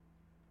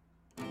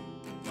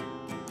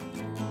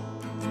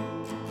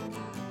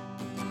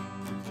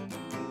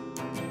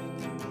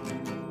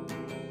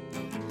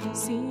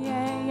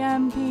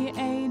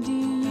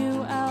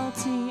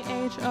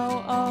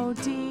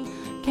CAMPADULTHOOD,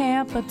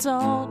 Camp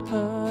Adulthood.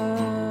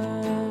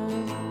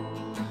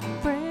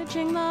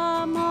 Bridging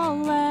the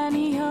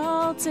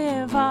millennial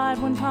divide,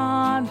 one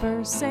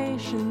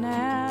conversation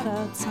at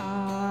a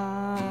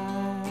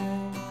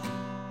time.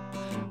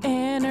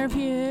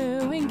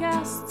 Interviewing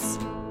guests,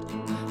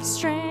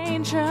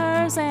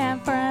 strangers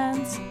and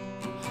friends.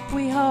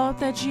 We hope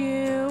that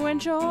you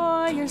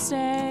enjoy your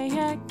stay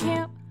at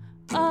Camp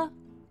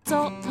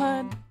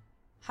Adulthood.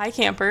 Hi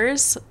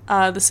campers,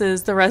 this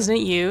is the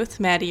resident youth,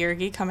 Maddie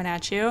Yergi, coming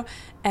at you,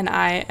 and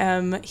I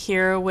am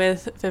here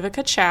with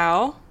Vivica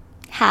Chow.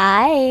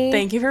 Hi.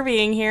 Thank you for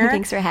being here.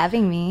 Thanks for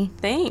having me.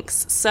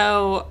 Thanks.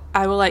 So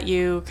I will let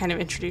you kind of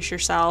introduce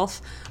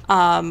yourself,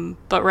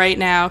 but right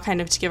now,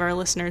 kind of to give our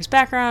listeners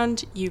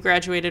background, you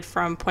graduated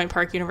from Point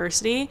Park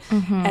University,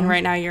 and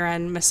right now you're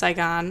on Miss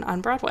Saigon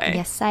on Broadway.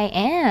 Yes, I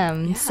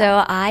am. Yeah.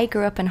 So I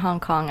grew up in Hong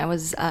Kong. I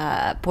was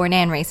born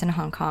and raised in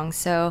Hong Kong.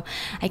 So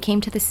I came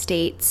to the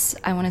States,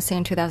 I want to say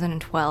in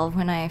 2012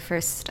 when I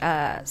first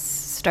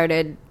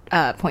started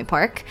Point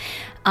Park.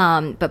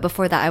 But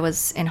before that, I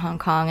was in Hong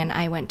Kong, and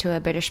I went to a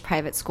British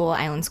private school,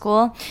 Island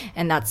School,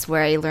 and that's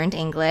where I learned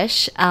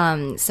English.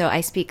 So I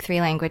speak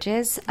 3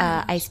 languages.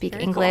 I speak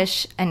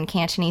English and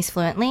Cantonese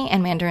fluently,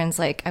 and Mandarin's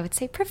I would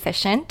say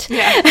proficient.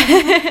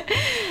 Yeah.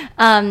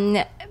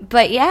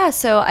 But yeah,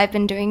 so I've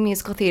been doing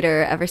musical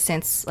theater ever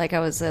since I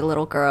was a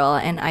little girl,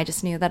 and I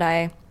just knew that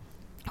I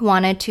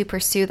wanted to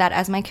pursue that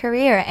as my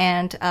career,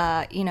 and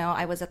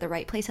I was at the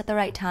right place at the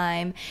right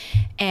time,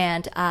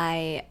 and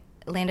I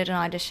landed an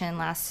audition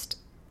last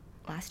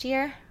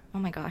year. Oh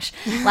my gosh,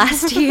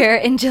 last year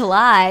in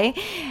July,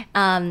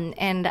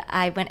 and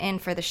I went in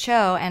for the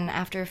show, and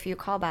after a few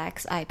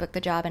callbacks, I booked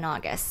the job in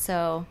August.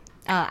 So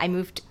I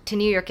moved to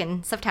New York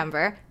in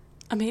September.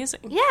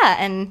 Amazing. Yeah,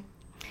 and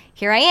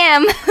here I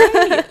am.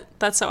 Great.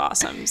 That's so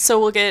awesome. So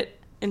we'll get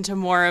into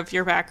more of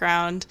your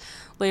background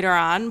later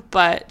on,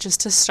 but just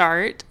to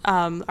start,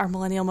 our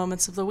millennial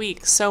moments of the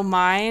week. So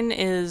mine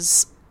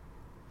is,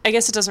 I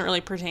guess it doesn't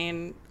really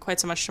pertain quite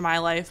so much to my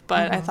life,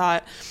 but I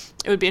thought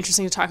it would be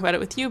interesting to talk about it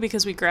with you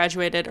because we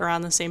graduated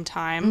around the same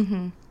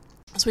time.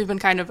 So we've been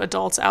kind of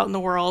adults out in the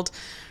world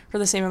for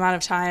the same amount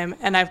of time,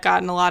 and I've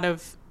gotten a lot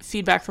of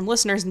feedback from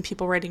listeners and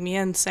people writing me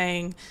in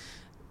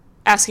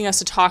asking us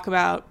to talk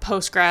about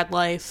post-grad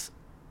life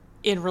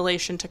in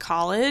relation to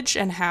college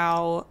and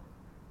how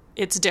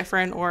it's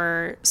different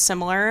or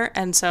similar.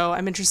 And so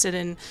I'm interested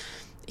in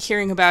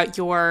hearing about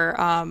your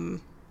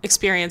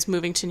experience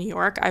moving to New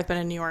York. I've been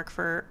in New York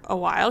for a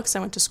while because I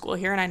went to school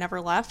here and I never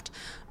left.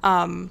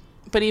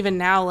 But even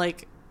now,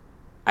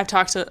 I've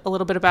talked a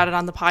little bit about it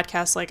on the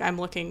podcast. I'm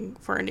looking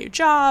for a new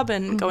job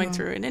and going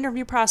through an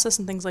interview process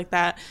and things like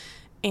that.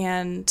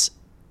 And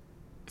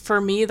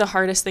for me, the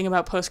hardest thing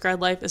about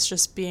post-grad life is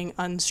just being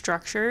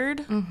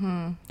unstructured.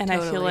 And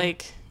totally. I feel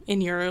like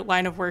in your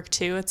line of work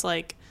too, it's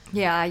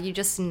yeah, you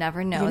just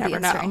never know. The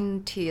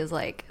uncertainty is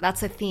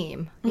that's a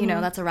theme,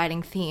 that's a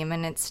writing theme,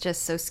 and it's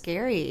just so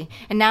scary.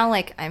 And now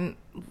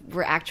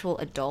we're actual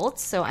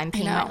adults, so I'm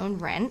paying my own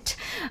rent.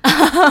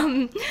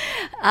 And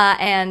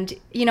I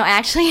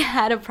actually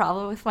had a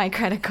problem with my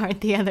credit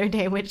card the other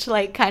day, which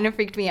kind of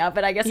freaked me out,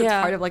 but I guess it's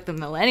part of the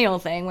millennial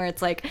thing where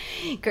it's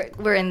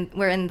we're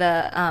in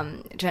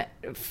the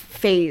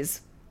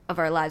phase of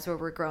our lives where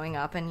we're growing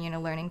up and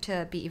learning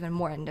to be even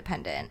more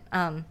independent.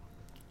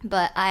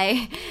 But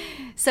I've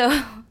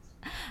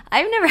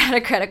never had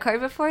a credit card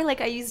before.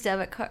 I used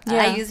debit card.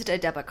 Yeah. I used a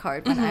debit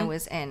card when I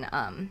was in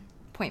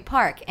Point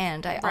Park,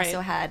 and I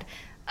also had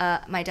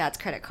my dad's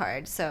credit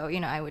card. So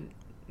I would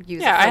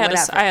use it for whatever.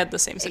 I had the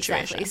same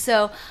situation. Exactly.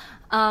 So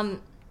I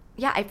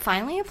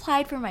finally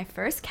applied for my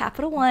first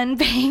Capital One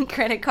bank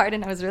credit card,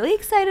 and I was really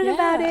excited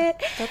about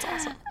it. That's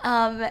awesome.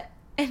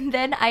 And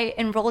then I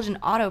enrolled in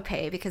auto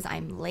pay because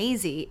I'm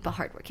lazy but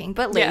hardworking,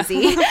 but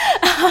lazy.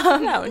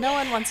 No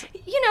one wants.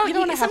 You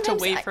don't have to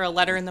wait for a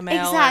letter in the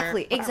mail.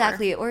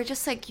 Exactly. Or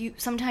just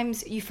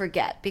sometimes you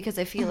forget, because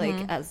I feel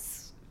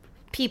as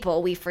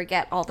people we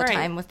forget all the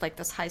time with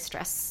this high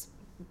stress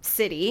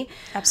city.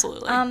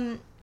 Absolutely.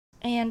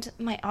 And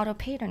my auto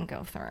pay didn't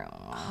go through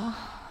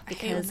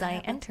because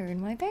I entered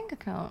my bank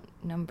account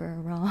number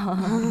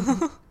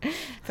wrong.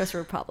 First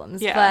world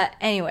problems. Yeah. But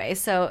anyway,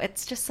 so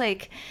it's just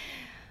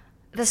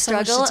the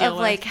struggle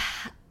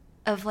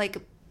of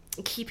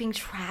keeping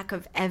track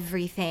of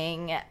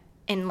everything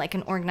in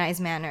an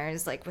organized manner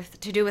is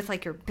to do with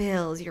your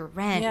bills, your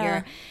rent,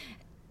 your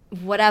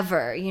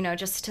whatever,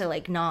 just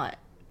to not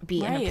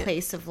be in a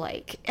place of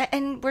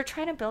and we're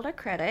trying to build our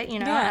credit,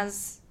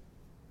 as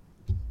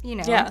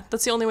Yeah,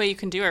 that's the only way you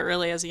can do it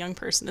really as a young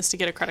person, is to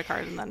get a credit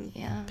card and then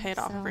pay it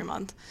off every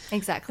month.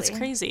 Exactly. It's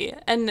crazy.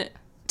 And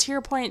to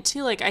your point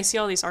too, I see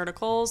all these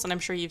articles, and I'm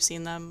sure you've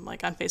seen them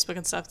on Facebook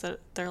and stuff, that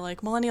they're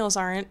millennials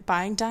aren't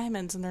buying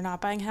diamonds and they're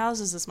not buying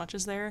houses as much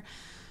as their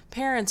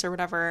parents or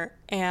whatever.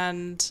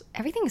 And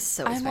everything is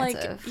so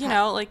expensive.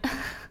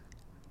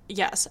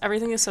 Yes,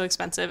 everything is so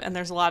expensive, and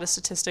there's a lot of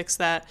statistics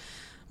that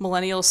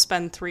millennials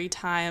spend 3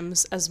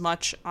 times as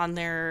much on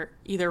their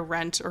either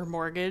rent or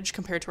mortgage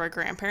compared to our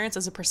grandparents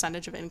as a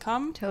percentage of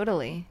income.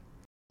 Totally.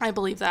 I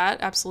believe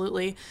that,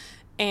 absolutely.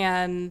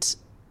 And,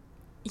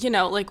 you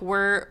know, like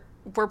we're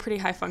pretty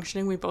high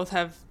functioning. We both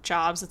have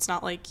jobs. It's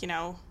not like, you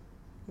know,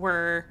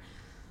 we're,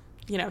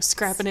 you know,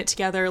 scrapping it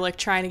together, like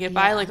trying to get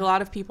by like a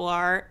lot of people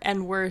are.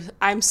 And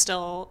I'm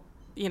still,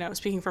 you know,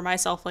 speaking for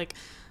myself, like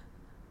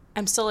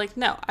I'm still like,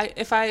 no,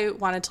 if I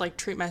wanted to like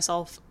treat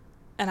myself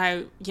and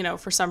I, you know,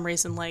 for some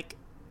reason like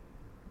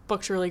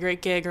booked a really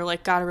great gig or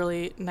like got a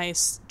really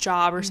nice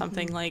job or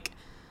something, like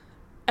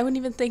I wouldn't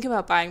even think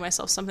about buying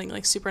myself something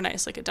like super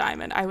nice, like a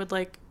diamond. I would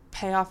like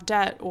pay off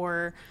debt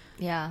or,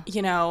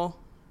 you know,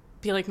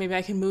 be like, maybe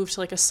I can move to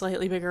like a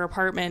slightly bigger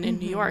apartment in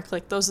New York.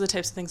 Like those are the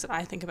types of things that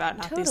I think about,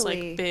 not these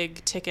like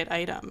big ticket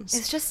items.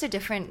 It's just a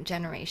different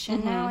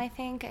generation now, I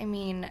think. I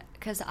mean,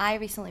 because I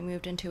recently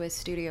moved into a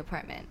studio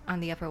apartment on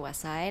the Upper West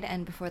Side,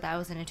 and before that I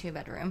was in a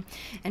 2-bedroom.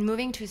 And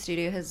moving to a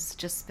studio has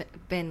just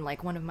been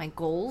like one of my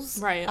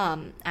goals, right?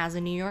 As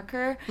a New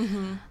Yorker.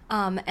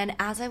 And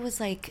as I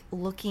was like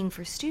looking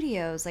for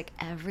studios, like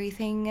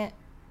everything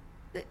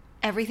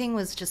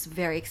was just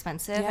very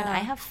expensive. And I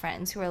have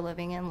friends who are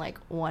living in like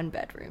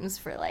 1-bedrooms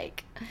for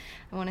like,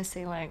 I want to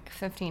say like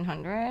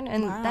 $1,500,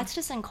 and that's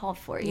just uncalled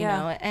for, you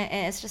know.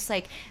 And it's just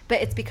like,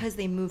 but it's because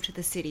they moved to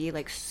the city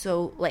like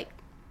so like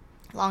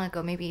long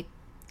ago, maybe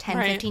 10,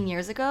 15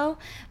 years ago,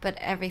 but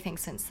everything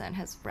since then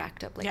has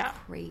racked up like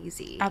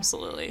crazy.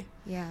 Absolutely.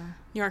 Yeah.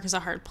 New York is a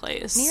hard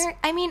place. New York,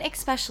 I mean,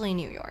 especially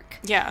New York.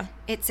 Yeah.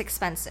 It's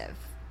expensive,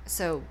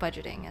 so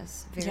budgeting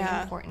is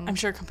very important. I'm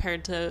sure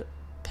compared to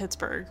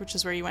Pittsburgh, which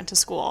is where you went to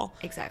school.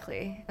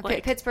 Exactly.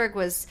 Like, Pittsburgh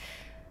was,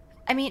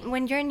 I mean,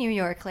 when you're in New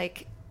York,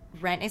 like,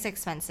 rent is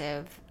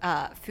expensive,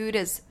 food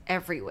is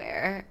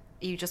everywhere,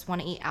 you just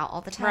want to eat out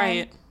all the time.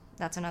 Right.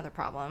 That's another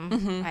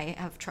problem. I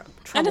have trouble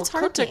and it's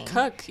hard cooking. to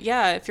cook,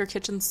 if your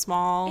kitchen's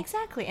small.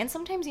 Exactly. And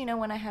sometimes, you know,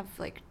 when I have,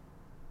 like,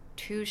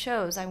 2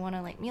 shows, I want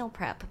to, like, meal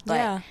prep,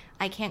 but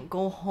I can't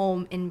go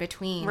home in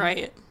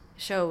between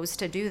shows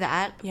to do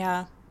that.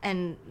 Yeah.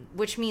 And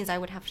which means I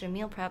would have to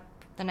meal prep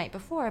the night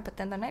before, but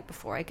then the night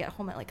before I get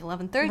home at like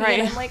 11:30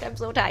 and I'm like, I'm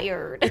so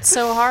tired. It's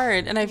so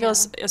hard. And I feel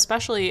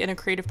especially in a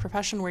creative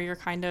profession where you're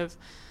kind of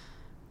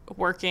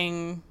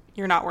working,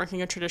 you're not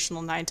working a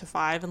traditional 9 to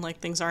 5 and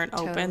like things aren't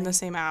open the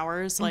same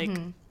hours. Like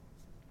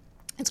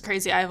it's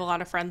crazy. I have a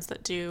lot of friends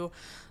that do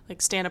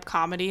like stand-up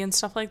comedy and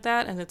stuff like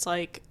that, and it's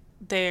like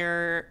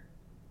they're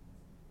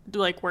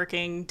like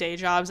working day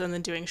jobs and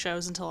then doing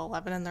shows until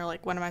 11, and they're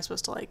like, when am I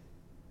supposed to like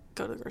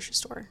go to the grocery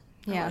store?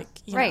 Yeah, like,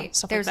 you know,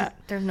 stuff like that.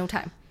 There's no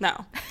time.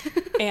 No.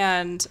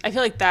 And I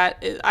feel like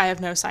I have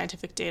no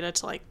scientific data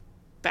to like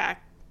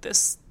back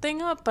this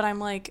thing up, but I'm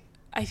like,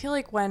 I feel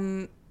like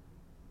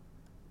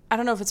I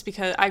don't know if it's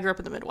because I grew up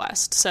in the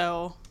Midwest,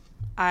 so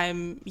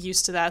I'm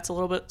used to that. It's a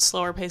little bit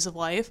slower pace of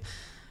life,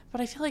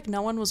 but I feel like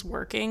no one was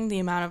working the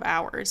amount of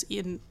hours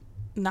and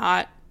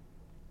not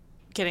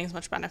getting as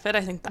much benefit.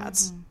 I think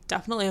that's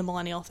definitely a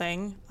millennial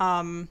thing.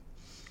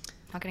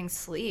 Not getting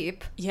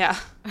sleep. Yeah.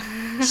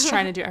 Just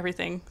trying to do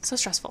everything. So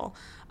stressful.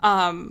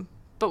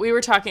 But we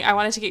were talking, I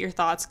wanted to get your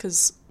thoughts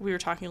because we were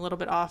talking a little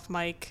bit off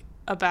mic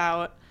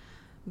about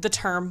the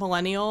term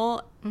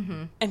millennial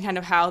and kind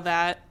of how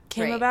that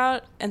came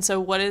about. And so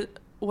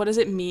what does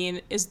it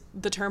mean? Is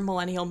the term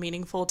millennial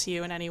meaningful to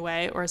you in any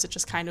way, or is it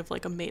just kind of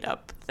like a made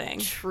up thing?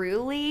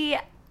 Truly,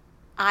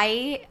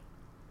 I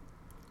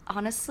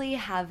honestly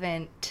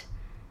haven't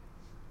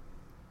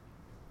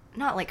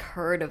not like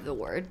heard of the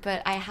word,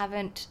 but I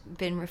haven't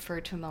been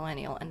referred to a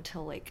millennial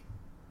until like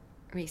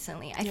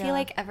recently. I feel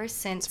like ever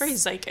since... It's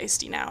very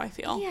zeitgeisty now, I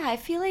feel. Yeah, I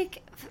feel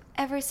like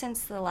ever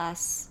since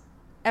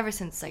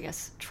I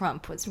guess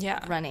Trump was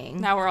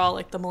running. Now we're all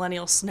like the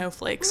millennial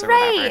snowflakes or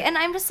whatever. Right, and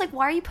I'm just like,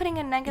 why are you putting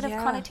a negative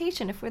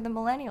connotation? If we're the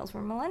millennials,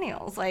 we're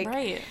millennials.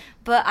 Like,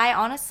 but I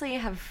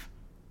honestly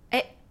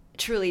it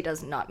truly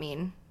does not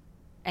mean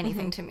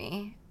anything to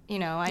me. You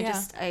know,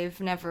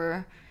 I've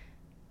never...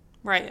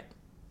 Right.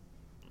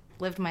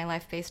 lived my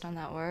life based on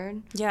that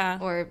word. Yeah.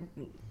 Or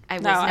I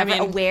was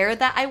never aware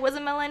that I was a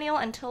millennial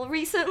until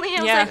recently.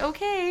 I was like,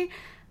 okay.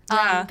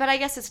 But I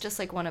guess it's just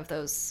like one of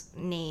those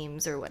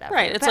names or whatever.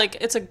 Right.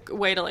 It's a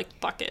way to like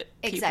bucket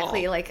people.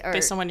 Exactly. Like, or,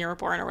 based on when you were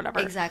born or whatever.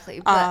 Exactly.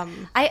 But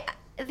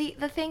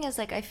the thing is,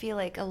 like, I feel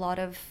like a lot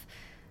of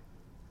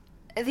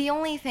the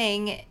only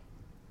thing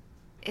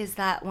is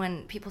that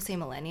when people say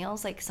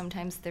millennials, like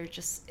sometimes they're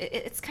just,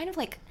 it's kind of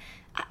like,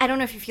 I don't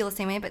know if you feel the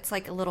same way, but it's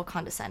like a little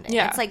condescending.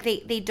 Yeah. It's like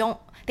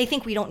they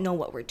think we don't know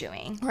what we're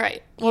doing.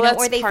 Right. Well,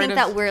 or they think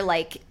that we're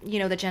like, you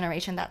know, the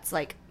generation that's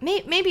like,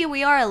 maybe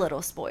we are a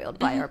little spoiled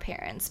by our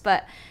parents,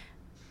 but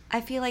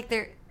I feel like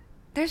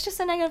there's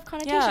just a negative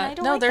connotation. Yeah. I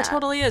don't like there that.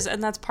 Totally is.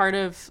 And that's part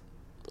of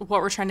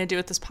what we're trying to do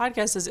with this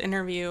podcast is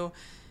interview,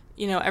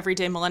 you know,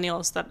 everyday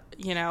millennials that,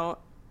 you know,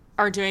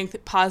 are doing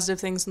positive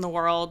things in the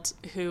world,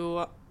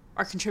 who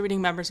are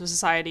contributing members of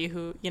society,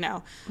 who, you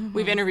know,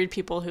 we've interviewed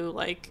people who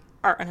like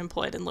are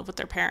unemployed and live with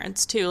their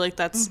parents too. Like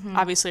that's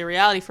obviously a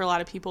reality for a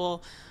lot of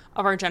people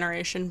of our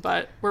generation,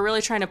 but we're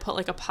really trying to put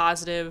like a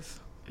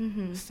positive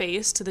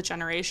face to the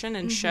generation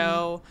and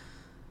show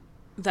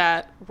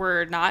that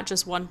we're not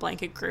just one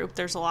blanket group.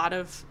 There's a lot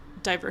of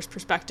diverse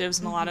perspectives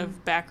and a lot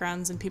of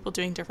backgrounds and people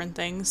doing different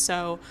things.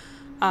 So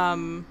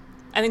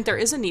I think there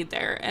is a need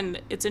there.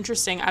 And it's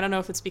interesting. I don't know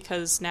if it's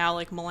because now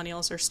like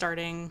millennials are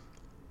starting,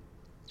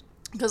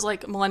 because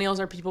like millennials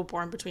are people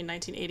born between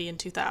 1980 and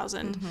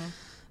 2000.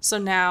 So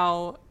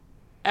now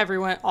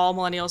all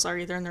millennials are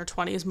either in their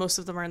 20s. Most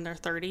of them are in their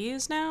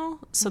 30s now.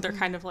 So they're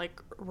kind of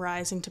like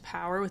rising to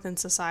power within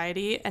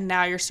society. And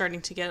now you're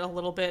starting to get a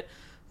little bit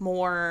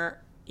more,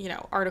 you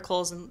know,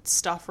 articles and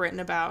stuff written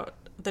about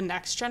the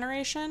next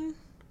generation,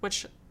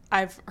 which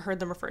I've heard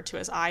them referred to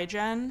as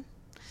iGen.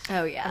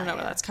 Oh, yeah. I don't know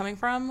where that's coming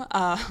from.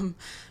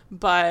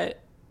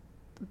 But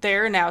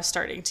they're now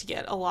starting to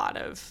get a lot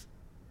of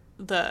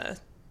the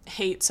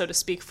hate, so to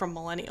speak, from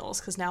millennials,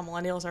 because now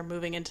millennials are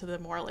moving into the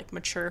more like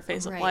mature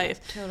phase of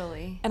life.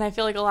 Totally. And I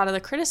feel like a lot of the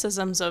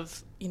criticisms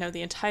of, you know,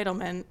 the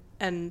entitlement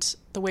and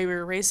the way we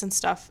were raised and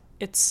stuff,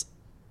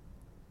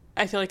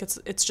 I feel like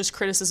it's just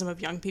criticism of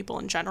young people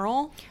in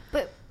general.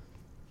 But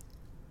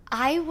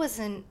I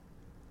wasn't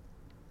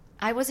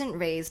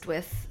raised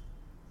with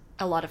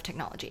a lot of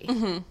technology.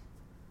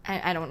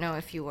 I don't know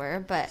if you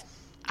were, but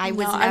I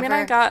was never... I mean,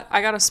 I got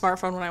a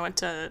smartphone when I went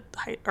to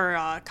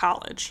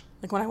college.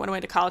 Like, when I went away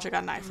to college, I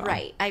got an iPhone.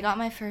 Right. I got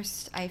my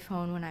first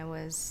iPhone when I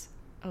was,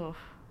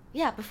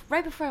 right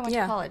before I went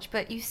to college.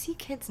 But you see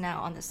kids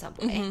now on the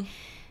subway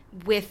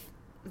with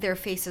their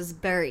faces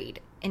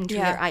buried into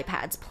their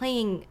iPads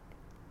playing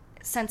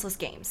senseless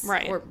games.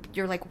 Right. Or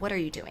you're like, what are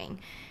you doing?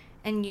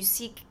 And you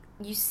see,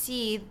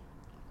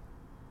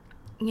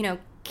 you know,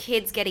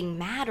 kids getting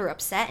mad or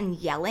upset and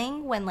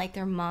yelling when like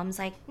their mom's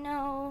like,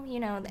 no,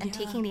 you know, and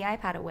taking the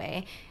iPad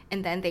away,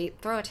 and then they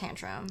throw a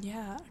tantrum.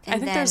 Yeah. I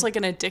think there's like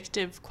an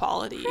addictive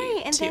quality to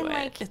it.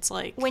 Like, it's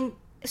like when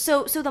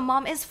so the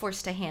mom is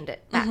forced to hand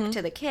it back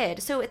to the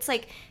kid. So it's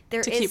like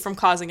to keep from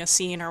causing a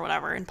scene or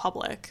whatever in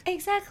public.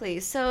 Exactly.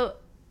 So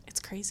it's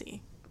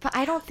crazy. But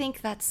I don't think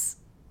that's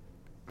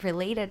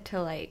related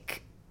to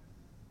like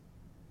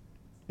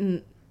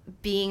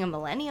being a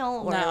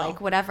millennial or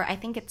like whatever. I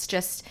think it's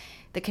just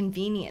the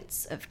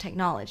convenience of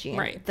technology. And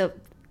right.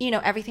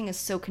 Everything is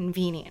so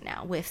convenient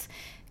now with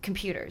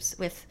computers,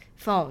 with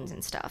phones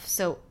and stuff.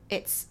 So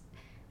if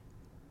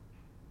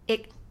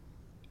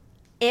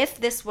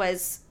this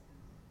was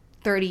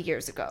 30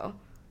 years ago,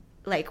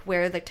 like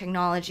where the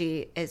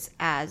technology is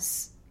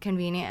as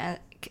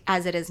convenient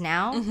as it is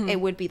now, it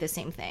would be the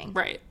same thing.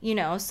 Right. You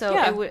know,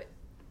 so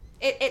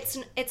it's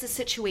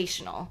a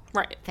situational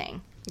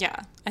thing. Yeah.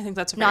 I think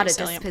that's a very not a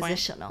salient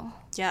dispositional point.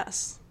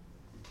 Yes.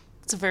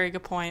 It's a very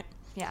good point.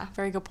 Yeah.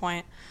 Very good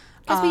point.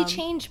 Because we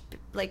change,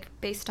 like,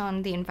 based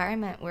on the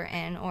environment we're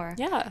in, or...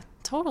 Yeah,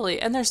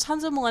 totally. And there's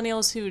tons of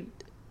millennials who,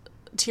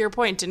 to your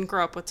point, didn't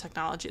grow up with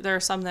technology. There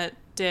are some that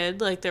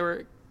did. Like, there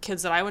were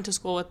kids that I went to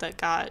school with that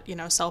got, you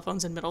know, cell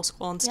phones in middle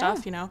school and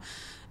stuff, you know.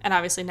 And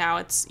obviously now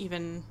it's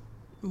even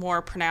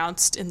more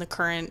pronounced in the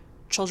current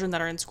children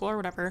that are in school or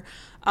whatever.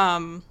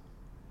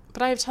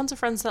 But I have tons of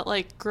friends that,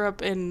 like, grew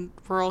up in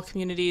rural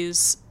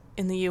communities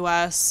in the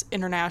U.S.,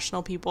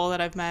 international people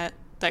that I've met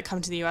that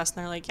come to the U.S. and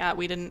they're like, yeah,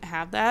 we didn't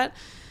have that.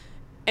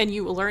 And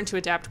you learn to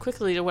adapt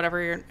quickly to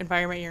whatever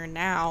environment you're in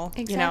now.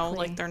 Exactly. You know,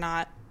 like they're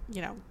not,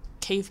 you know,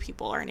 cave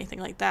people or anything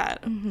like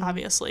that,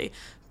 obviously.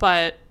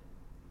 But,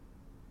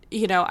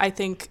 you know, I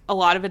think a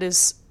lot of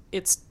it's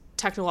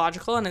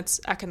technological and it's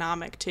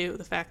economic too.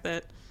 The fact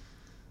that,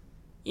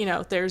 you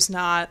know, there's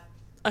not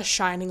a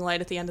shining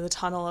light at the end of the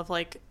tunnel of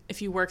like,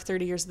 if you work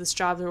 30 years of this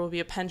job, there will be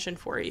a pension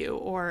for you,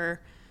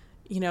 or,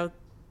 you know,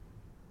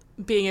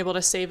 being able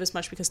to save as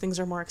much because things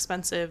are more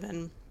expensive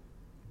and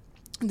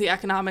the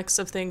economics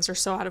of things are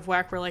so out of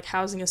whack where like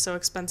housing is so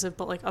expensive,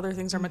 but like other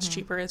things are much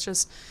cheaper. It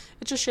just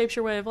shapes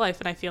your way of life.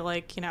 And I feel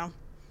like, you know,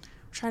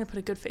 we're trying to put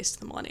a good face to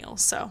the millennials.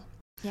 So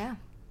yeah,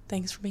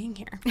 thanks for being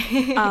here.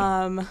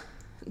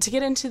 To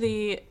get into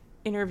the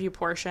interview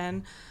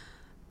portion,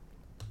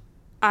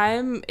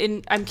 I'm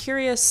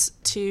curious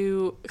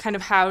to kind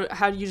of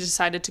how you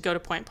decided to go to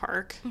Point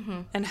Park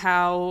and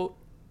how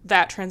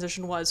that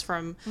transition was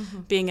from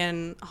being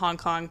in Hong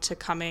Kong to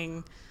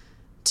coming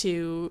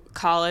to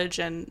college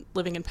and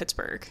living in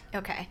Pittsburgh.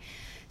 Okay.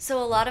 So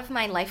a lot of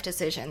my life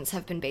decisions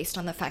have been based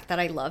on the fact that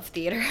I love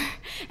theater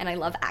and I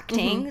love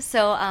acting.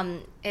 So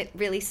it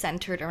really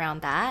centered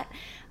around that.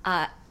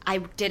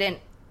 I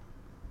didn't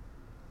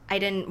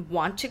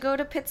want to go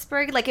to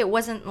Pittsburgh. Like, it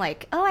wasn't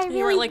like, oh, I really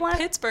you were like want...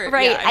 Pittsburgh.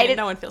 Right. Yeah, I mean,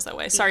 no one feels that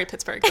way. Sorry,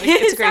 Pittsburgh. Like,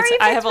 it's a great... Sorry,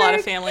 I have a lot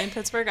of family in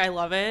Pittsburgh. I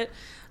love it.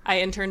 I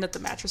interned at the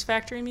Mattress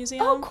Factory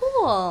Museum. Oh,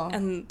 cool.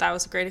 And that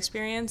was a great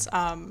experience.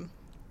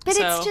 But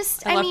so it's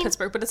just... I love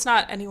Pittsburgh, but it's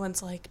not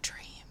anyone's, like,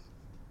 dream.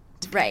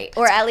 Right.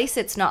 Or at least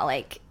it's not,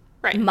 like,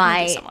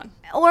 my... someone.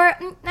 Or,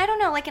 I don't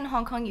know, like, in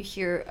Hong Kong, you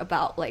hear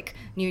about, like,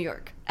 New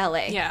York,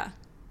 LA. Yeah.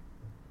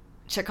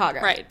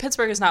 Chicago. Right.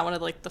 Pittsburgh is not one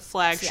of, like, the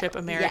flagship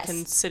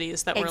American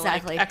cities that we're,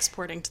 like,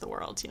 exporting to the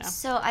world, you know?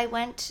 So I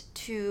went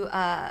to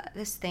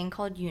this thing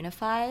called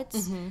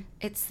Unifieds.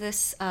 It's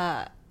this...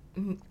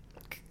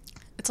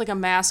 It's like a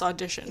mass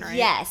audition, right?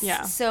 Yes.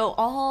 Yeah. So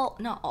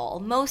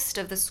most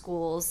of the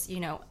schools, you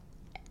know,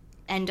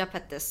 end up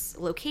at this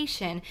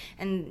location,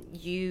 and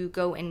you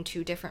go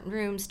into different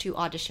rooms to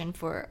audition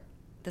for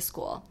the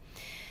school.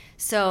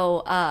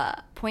 So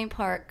Point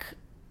Park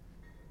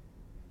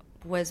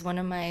was one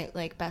of my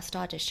like best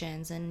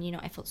auditions, and you know,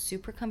 I felt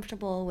super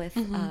comfortable with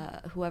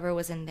whoever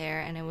was in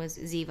there, and it was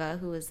Ziva,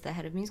 who was the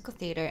head of musical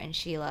theater, and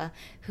Sheila,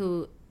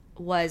 who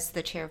was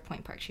the chair of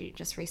Point Park. She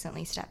just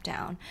recently stepped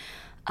down,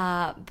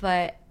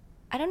 but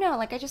I don't know,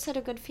 like I just had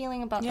a good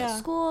feeling about the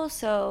school.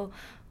 So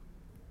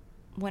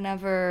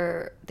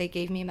whenever they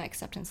gave me my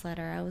acceptance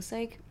letter, I was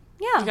like,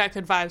 yeah, you got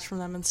good vibes from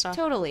them and stuff.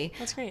 Totally.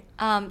 That's great.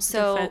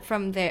 So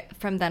from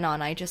then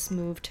on, I just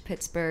moved to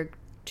Pittsburgh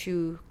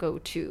to go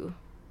to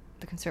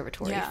the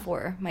conservatory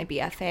for my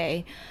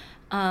BFA.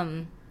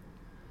 I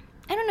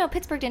don't know,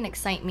 Pittsburgh didn't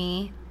excite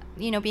me.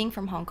 You know, being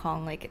from Hong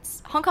Kong, like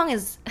Hong Kong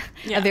is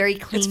a very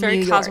clean It's very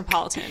New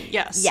cosmopolitan.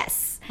 Yes.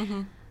 Yes.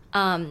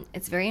 Mm-hmm.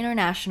 It's very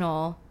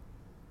international,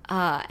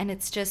 and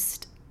it's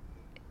just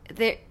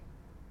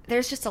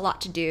there's just a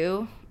lot to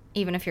do,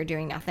 even if you're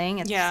doing nothing.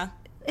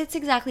 It's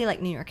exactly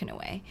like New York in a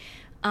way.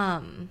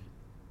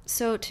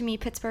 So to me,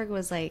 Pittsburgh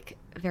was like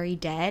very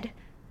dead,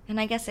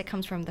 and I guess it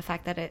comes from the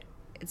fact that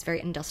it's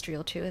very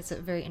industrial too. It's a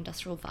very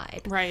industrial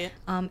vibe. Right.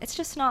 It's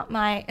just not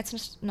my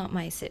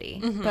city.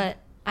 Mm-hmm. But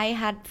I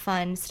had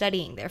fun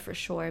studying there for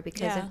sure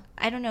because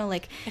I don't know,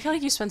 like I feel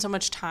like you spend so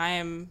much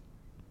time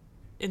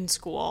in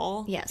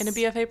school. Yes. In a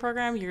BFA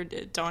program, you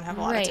don't have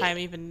a lot of time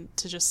even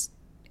to just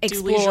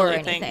explore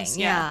anything. Things.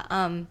 Yeah.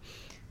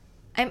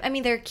 I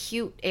mean, there are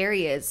cute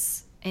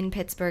areas in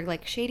Pittsburgh,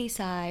 like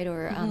Shadyside,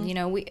 or you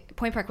know,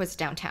 Point Park was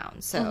downtown,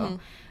 so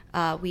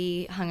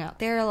we hung out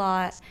there a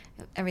lot.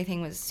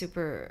 Everything was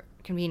super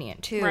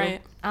convenient too.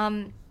 Right.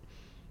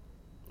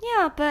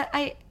 Yeah, but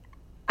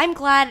I'm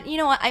glad. You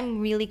know what? I'm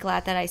really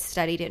glad that I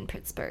studied in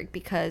Pittsburgh,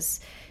 because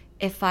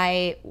if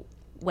I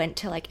went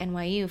to like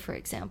NYU, for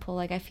example,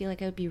 like I feel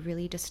like I would be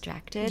really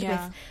distracted with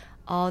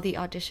all the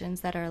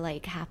auditions that are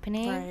like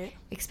happening. Right.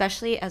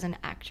 Especially as an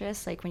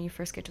actress, like when you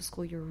first get to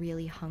school, you're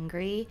really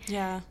hungry.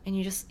 Yeah. And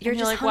you're just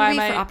like, hungry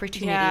for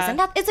opportunities, and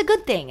that it's a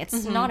good thing.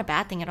 It's not a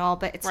bad thing at all.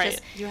 But it's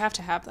just you have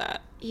to have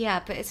that.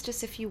 Yeah, but it's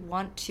just if you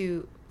want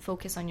to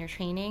focus on your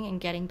training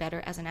and getting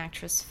better as an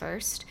actress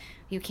first,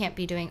 you can't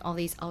be doing all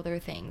these other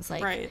things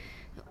like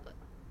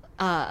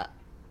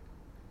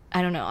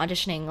I don't know,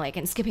 auditioning like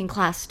and skipping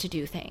class to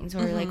do things,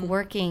 or like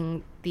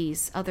working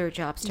these other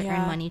jobs to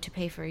earn money to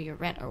pay for your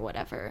rent or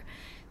whatever.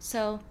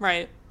 So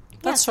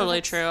that's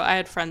totally true. I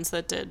had friends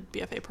that did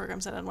BFA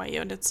programs at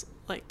NYU, and it's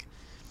like,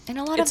 and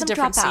a lot of them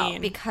drop out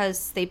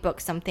because they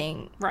book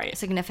something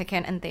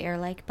significant and they are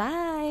like,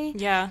 bye.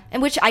 Yeah.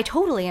 And which I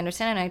totally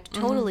understand and I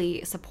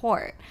totally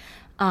support.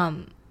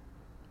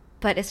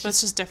 But it's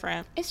just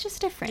different. It's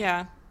just different.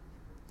 Yeah.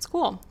 It's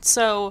cool.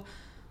 So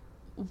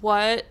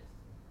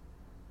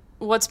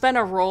what's been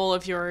a role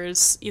of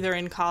yours either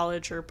in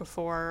college or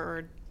before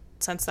or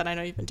since then? I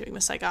know you've been doing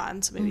Miss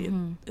Saigon, so maybe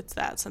it's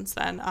that since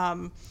then.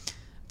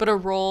 But a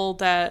role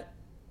that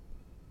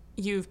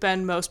you've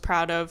been most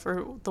proud of,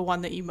 or the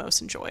one that you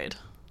most enjoyed?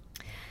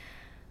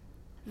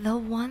 The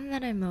one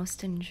that I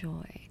most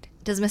enjoyed.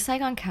 Does Miss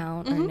Saigon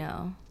count or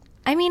no?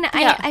 I mean,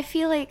 I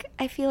feel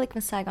like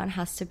Miss Saigon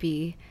has to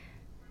be.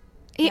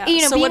 Yeah.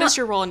 You know, so what is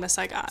your role in Miss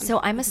Saigon?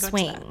 So I'm a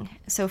swing.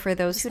 So for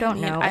those who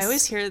don't know, I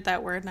always hear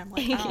that word and I'm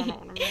like, I don't know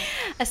what I mean.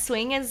 A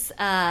swing is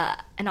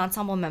an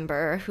ensemble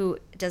member who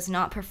does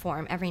not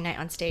perform every night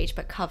on stage,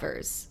 but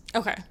covers.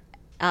 Okay.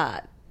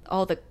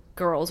 All the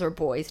girls or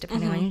boys,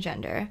 depending on your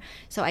gender.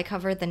 So I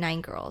covered the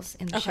 9 girls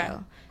in the show.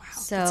 Wow,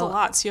 so that's a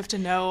lot. So you have to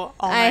know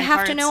all. I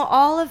have to know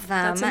all of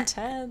them. That's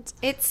intense.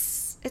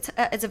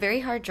 It's a very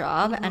hard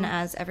job, and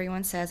as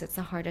everyone says, it's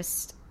the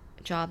hardest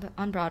job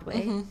on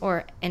Broadway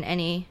or in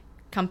any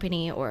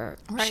company or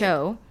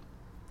show,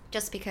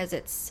 just because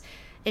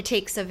it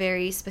takes a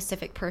very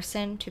specific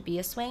person to be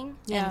a swing.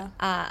 And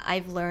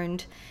I've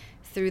learned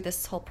through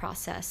this whole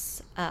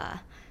process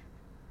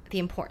the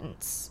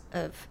importance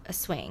of a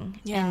swing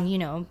and, you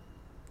know,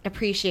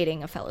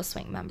 appreciating a fellow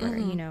swing member,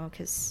 you know,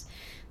 because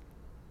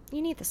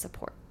you need the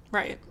support.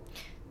 Right.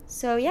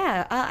 So,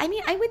 I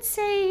mean, I would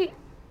say,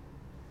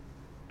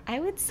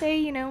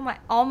 you know,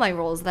 all my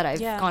roles that I've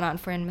gone on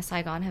for in Miss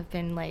Saigon have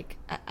been like,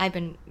 I've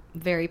been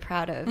very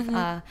proud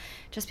of,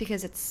 just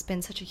because it's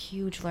been such a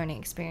huge learning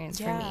experience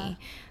for me,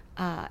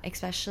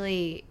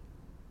 especially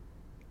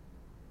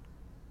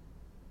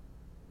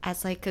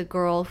as like a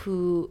girl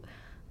who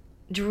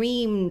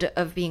dreamed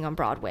of being on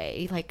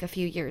Broadway like a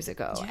few years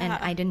ago, and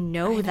I didn't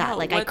know that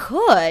like I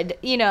could,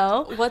 you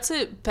know. What's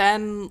it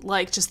been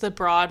like, just the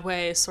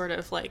Broadway sort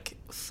of like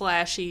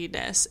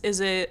flashiness? Is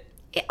it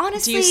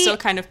honestly, do you still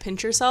kind of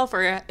pinch yourself,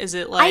 or is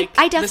it like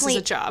I definitely, this is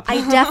a job?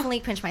 I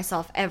definitely pinch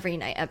myself every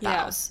night at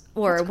bows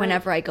or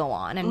whenever I go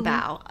on and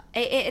bow.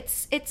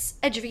 It's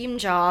a dream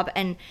job,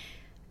 and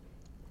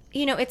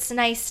you know, it's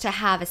nice to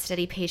have a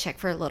steady paycheck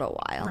for a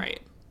little while. Right.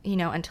 You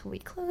know, until we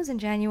close in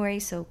January,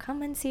 so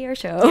come and see our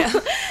show. Yeah.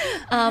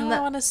 I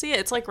want to see it.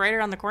 It's like right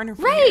around the corner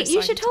from here. So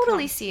you should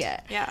totally see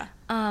it. Yeah.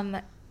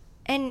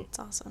 And it's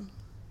awesome.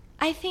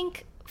 I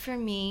think for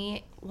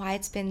me, why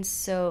I've been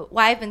so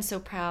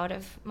proud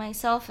of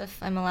myself,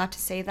 if I'm allowed to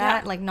say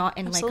that, like not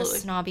in like a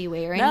snobby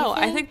way or anything. No,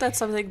 I think that's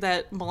something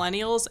that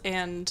millennials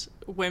and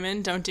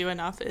women don't do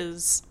enough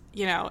is,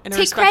 you know, in a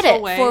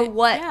respectful way. Take credit for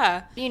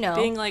what, you know.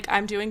 Being like,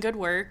 I'm doing good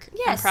work.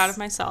 Yes. I'm proud of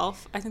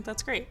myself. I think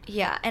that's great.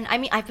 Yeah. And I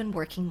mean, I've been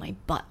working my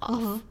butt off.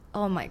 Mm-hmm.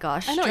 Oh my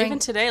gosh. I know, even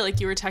today, like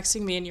you were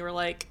texting me and you were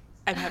like,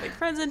 I'm having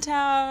friends in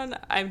town.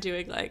 I'm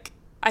doing like,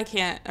 I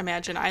can't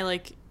imagine. I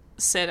like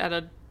sit at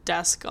a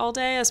desk all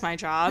day as my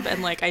job,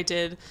 and like I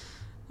did,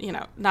 you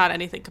know, not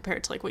anything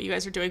compared to like what you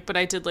guys are doing, but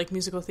I did like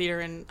musical theater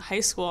in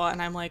high school,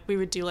 and I'm like, we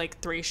would do like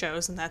 3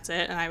 shows and that's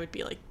it, and I would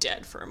be like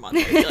dead for a month.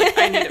 I'd be like,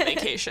 I need a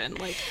vacation.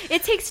 Like,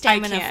 it takes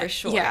stamina for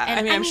sure. Yeah, and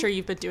I mean, I'm sure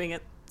you've been doing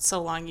it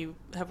so long, you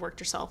have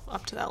worked yourself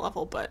up to that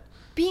level, but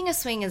being a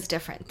swing is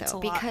different though,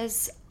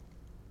 because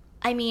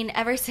I mean,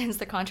 ever since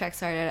the contract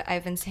started,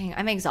 I've been saying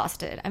I'm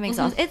exhausted. I'm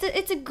exhausted. Mm-hmm.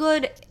 It's a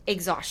good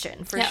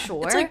exhaustion for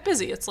sure. It's like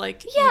busy. It's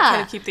like you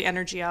kind of keep the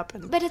energy up.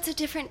 But it's a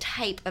different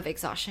type of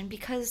exhaustion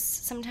because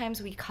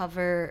sometimes we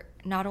cover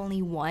not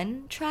only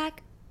one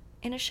track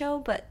in a show,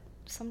 but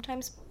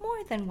sometimes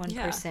more than one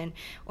person,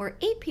 or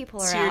 8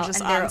 people are out, and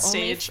there are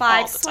only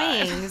 5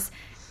 swings,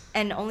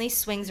 and only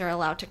swings are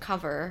allowed to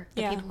cover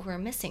the people who are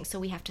missing. So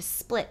we have to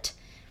split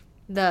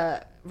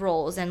the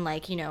roles and,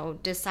 like, you know,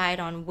 decide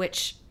on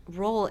which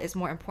role is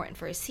more important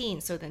for a scene,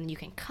 so then you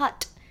can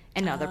cut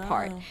another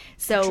part.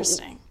 So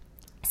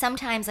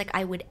sometimes, like,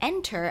 I would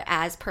enter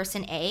as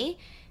person A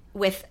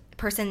with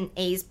person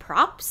A's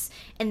props,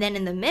 and then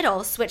in the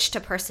middle switch to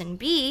person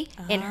B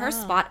in her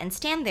spot and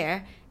stand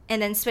there,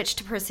 and then switch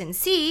to person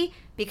C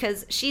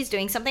because she's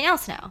doing something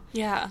else now.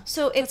 Yeah.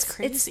 So it's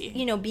crazy. It's,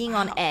 you know, being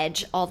on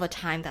edge all the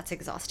time, that's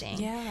exhausting.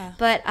 Yeah.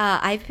 But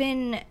I've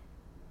been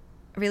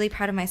really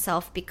proud of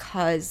myself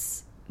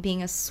because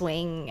being a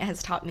swing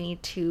has taught me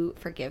to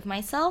forgive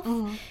myself,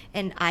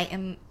 and I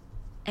am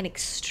an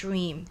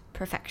extreme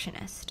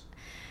perfectionist.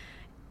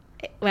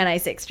 When I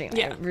say extreme,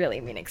 I really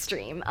mean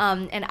extreme.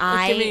 And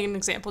give me an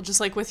example, just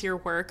like with your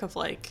work of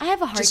like, I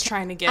have a hard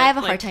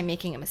hard time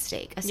making a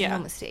mistake, a single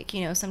mistake.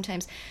 You know,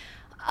 sometimes,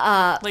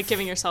 like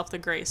giving yourself the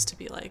grace to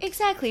be like,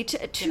 exactly,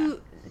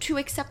 to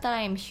accept that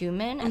I am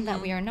human and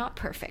that we are not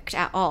perfect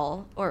at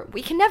all, or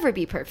we can never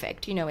be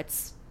perfect. You know,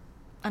 it's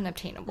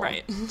unobtainable,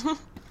 right?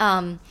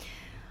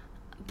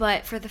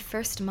 But for the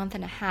first month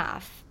and a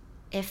half,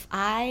 if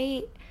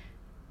I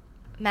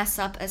mess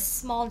up a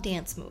small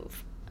dance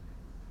move,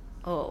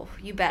 oh,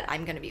 you bet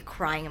I'm going to be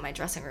crying in my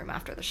dressing room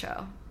after the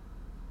show.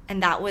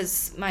 And that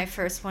was my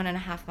first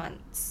 1.5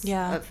 months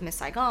of Miss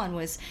Saigon,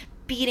 was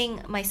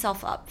beating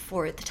myself up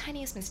for the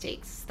tiniest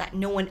mistakes that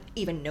no one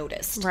even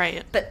noticed.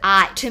 Right. But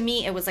to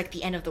me, it was like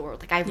the end of the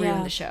world. Like, I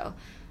ruined the show,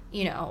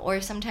 you know.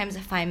 Or sometimes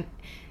if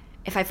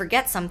I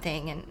forget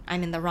something and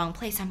I'm in the wrong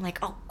place, I'm like,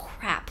 oh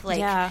crap,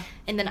 like,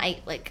 and then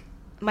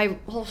my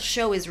whole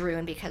show is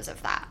ruined because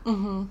of that.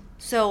 Mm-hmm.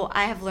 So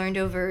I have learned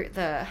over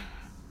the,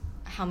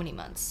 how many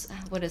months?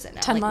 What is it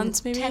now? 10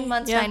 months, maybe? 10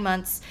 months, 9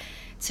 months,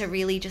 to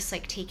really just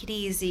like take it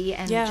easy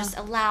and just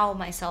allow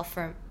myself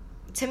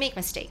to make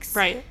mistakes.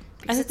 Right.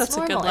 I think that's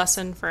normal. A good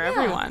lesson for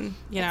everyone,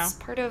 you know. It's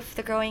part of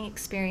the growing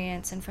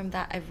experience, and from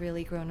that I've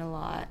really grown a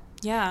lot.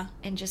 Yeah.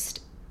 And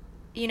just,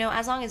 you know,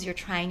 as long as you're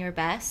trying your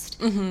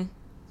best,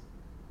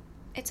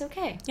 it's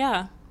okay.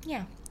 Yeah.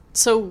 Yeah.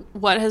 So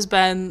what has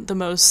been the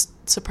most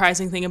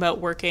surprising thing about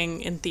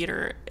working in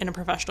theater in a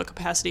professional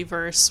capacity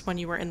versus when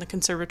you were in the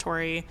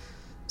conservatory,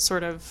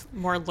 sort of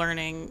more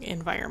learning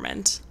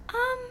environment?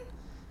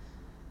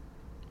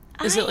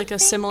 Is it like a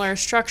similar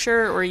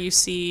structure, or you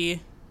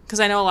see, because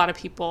I know a lot of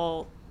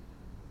people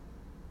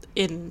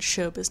in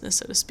show business,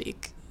 so to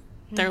speak,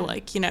 they're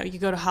like, you know, you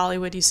go to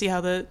Hollywood, you see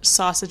how the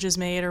sausage is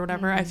made or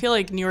whatever. I feel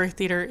like New York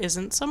theater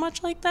isn't so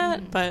much like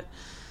that, but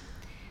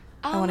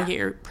I want to get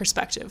your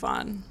perspective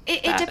on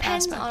it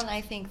depends on,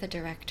 I think, the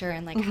director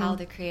and like how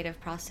the creative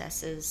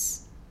process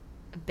is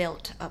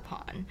built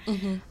upon.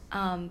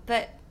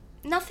 But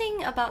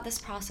nothing about this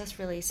process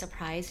really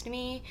surprised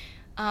me.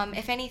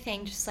 If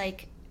anything, just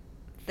like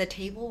the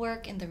table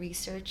work and the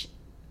research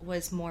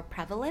was more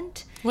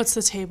prevalent. What's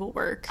the table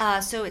work?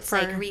 So it's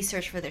like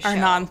research for the show. Our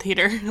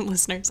non-theater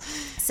listeners.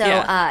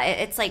 So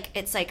it's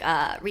like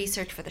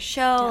research for the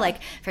show. Like,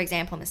 for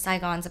example, Miss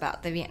Saigon's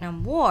about the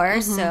Vietnam War.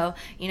 So,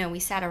 you know,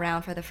 we sat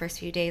around for the first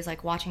few days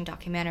like watching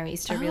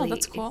documentaries to really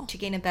to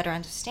gain a better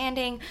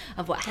understanding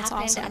of what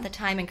happened at the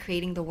time and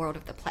creating the world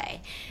of the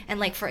play. And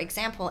like, for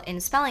example, in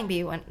Spelling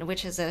Bee,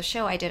 which is a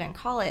show I did in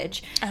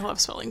college. I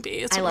love Spelling Bee.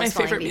 It's one of my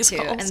favorite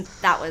musicals. And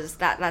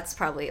that's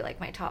probably like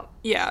my top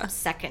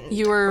second.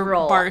 You were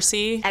role.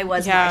 Barcy. I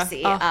was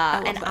Barcy.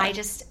 And that.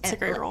 It's a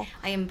great role.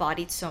 I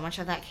embodied so much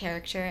of that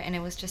character, and it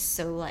was just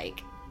so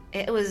like,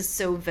 it was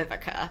so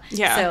Vivica.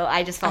 Yeah. So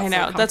I just felt so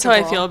comfortable. That's how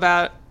I feel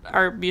about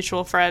our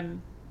mutual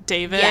friend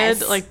David.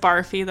 Yes. Like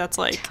Barfy, that's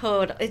like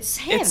it's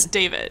him. It's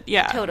David.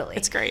 Yeah. Totally.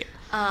 It's great.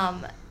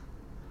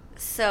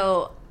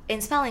 So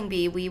in Spelling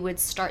Bee, we would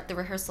start the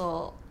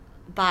rehearsal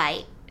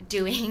by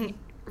doing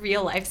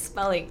real life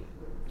spelling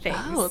things.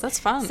 Oh, that's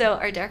fun. So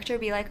our director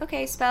would be like,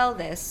 okay, spell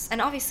this.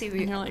 And obviously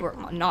we were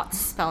not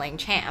spelling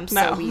champs,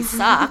 so we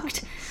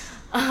sucked.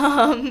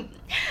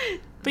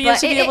 But you have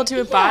to be able to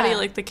embody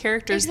like the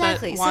characters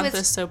that want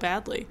this so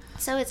badly.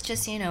 So it's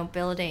just,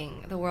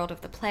 building the world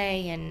of the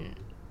play and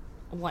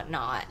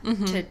whatnot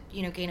to,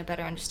 gain a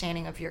better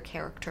understanding of your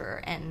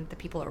character and the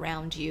people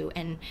around you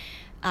and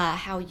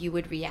how you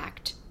would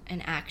react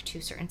and act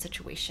to certain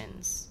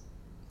situations.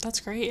 That's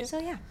great. So,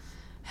 yeah.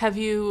 Have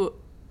you,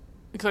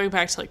 going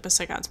back to like Miss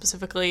Saigon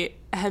specifically,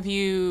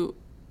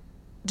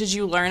 did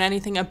you learn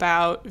anything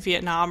about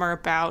Vietnam or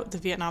about the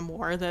Vietnam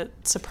War that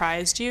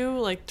surprised you,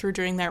 like through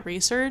doing that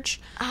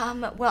research?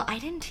 Well, I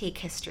didn't take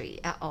history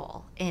at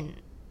all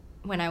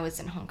when I was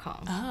in Hong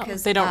Kong. Oh,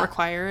 they don't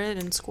require it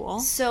in school?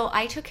 So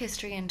I took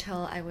history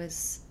until I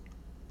was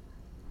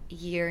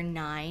year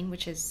 9,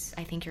 which is,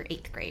 I think, your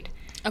 8th grade.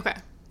 Okay.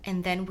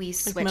 And then we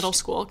switched. Like middle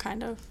school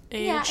kind of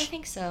age? Yeah, I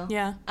think so.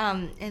 Yeah.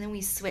 And then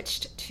we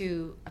switched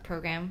to a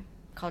program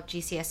called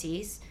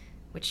GCSEs,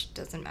 which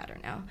doesn't matter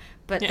now.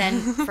 But then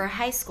for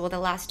high school, the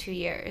last 2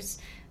 years,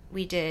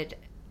 we did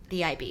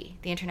the IB,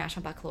 the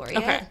International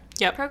Baccalaureate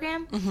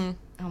program. Mm-hmm.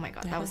 Oh my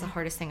God, that was the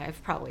hardest thing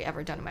I've probably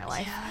ever done in my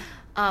life.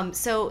 Yeah.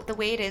 So the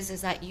way it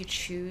is that you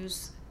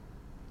choose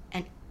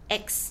an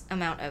X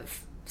amount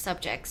of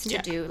subjects to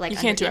do, like, you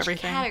under can't do each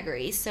everything.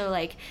 Category. So,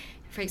 like,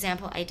 for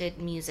example, I did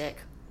music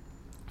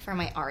for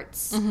my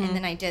arts, and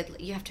then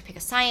you have to pick a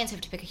science, you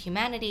have to pick a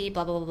humanity,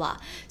 blah, blah, blah, blah.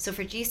 So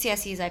for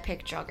GCSEs, I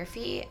picked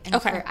geography,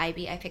 and for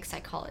IB, I picked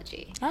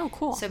psychology. Oh,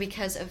 cool. So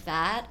because of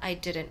that, I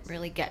didn't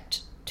really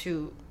get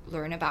to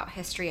learn about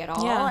history at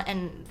all,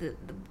 and the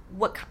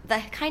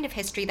kind of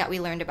history that we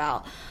learned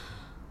about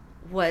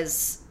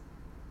was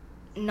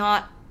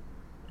not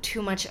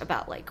too much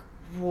about, like,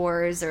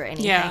 wars or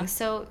anything. Yeah.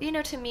 So,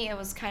 to me, it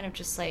was kind of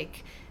just,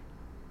 like,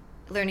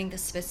 learning the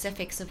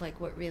specifics of, like,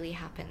 what really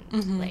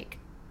happened, like,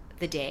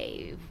 the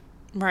day,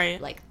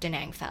 like, Da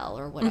Nang fell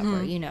or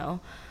whatever,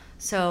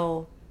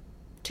 So,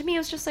 to me, it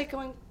was just like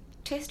going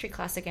to history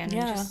class again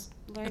and just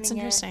learning. That's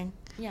interesting.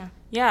 Yeah,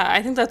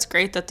 I think that's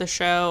great that the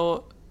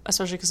show,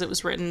 especially because it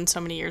was written so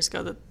many years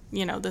ago, that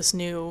this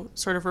new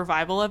sort of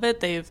revival of it,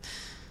 they've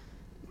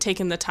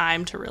taken the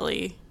time to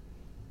really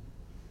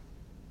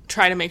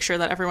try to make sure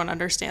that everyone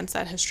understands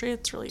that history.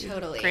 It's really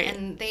great.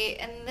 And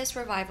this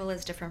revival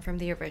is different from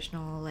the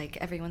original. Like,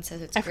 everyone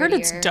says it's I've heard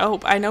it's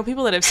dope. I know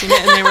people that have seen it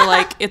and they were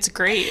like, it's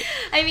great.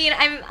 I mean,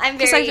 I'm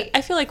very...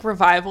 I feel like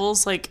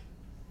revivals, like,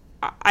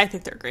 I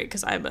think they're great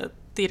because I'm a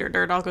theater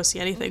nerd. I'll go see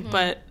anything.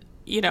 But,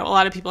 a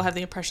lot of people have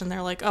the impression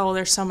they're like, oh,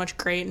 there's so much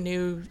great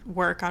new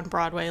work on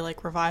Broadway,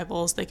 like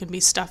revivals. They can be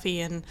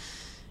stuffy and,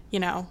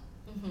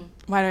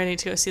 why do I need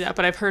to go see that?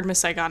 But I've heard Miss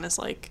Saigon is,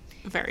 like,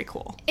 very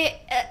cool.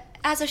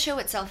 As a show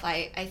itself,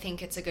 I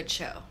think it's a good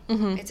show.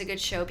 It's a good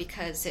show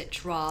because it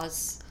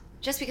draws...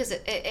 Just because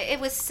it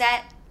was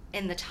set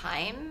in the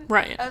time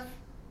of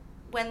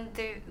when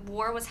the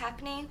war was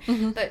happening,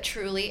 but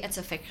truly it's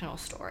a fictional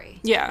story.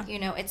 Yeah.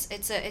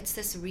 It's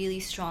this really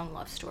strong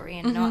love story,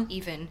 and not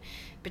even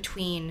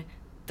between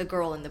the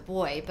girl and the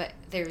boy, but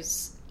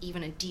there's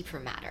even a deeper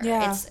matter.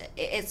 Yeah.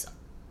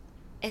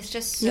 It's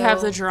just so... You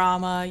have the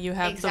drama, you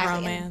have the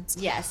romance.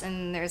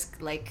 And there's,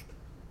 like,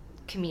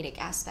 comedic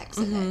aspects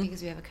of it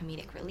because we have a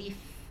comedic relief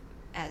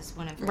as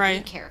one of the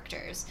lead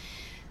characters.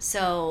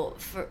 So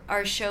for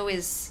our show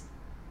is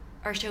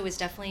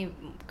definitely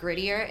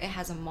grittier. It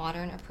has a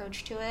modern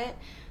approach to it,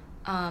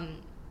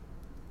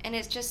 and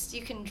it's just,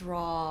 you can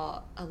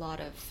draw a lot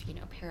of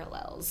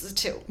parallels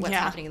to what's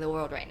happening in the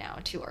world right now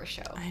to our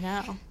show. I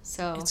know.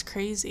 So it's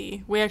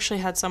crazy. We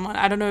actually had someone,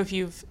 I don't know if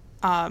you've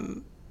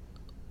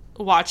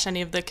watched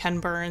any of the Ken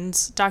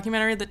Burns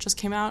documentary that just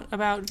came out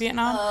about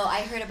Vietnam. Oh,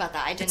 I heard about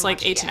that. I didn't. It's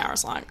like 18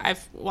 hours long.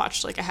 I've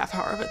watched like a half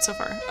hour of it so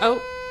far.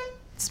 Oh,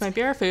 this might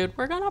be our food.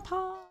 We're gonna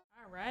pause.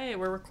 All right,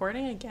 we're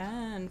recording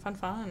again.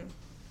 Fun.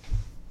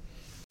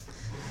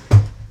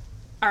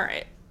 All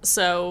right,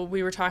 so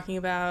we were talking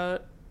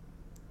about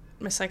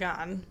Miss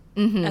Saigon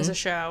as a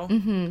show,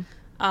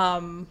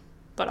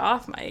 but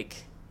off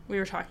mic, we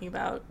were talking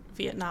about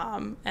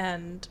Vietnam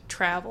and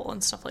travel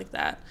and stuff like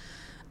that.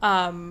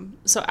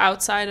 So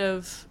outside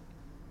of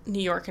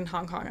New York and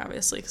Hong Kong,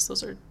 obviously, because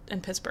those are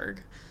in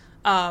Pittsburgh,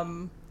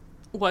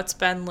 what's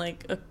been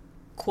like a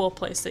cool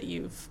place that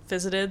you've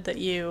visited that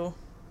you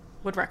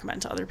would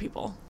recommend to other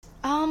people?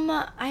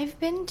 I've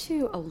been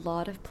to a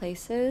lot of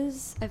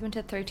places. I've been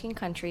to 13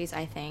 countries,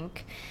 I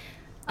think.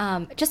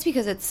 Just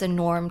because it's a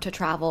norm to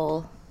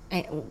travel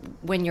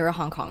when you're a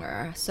Hong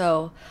Konger.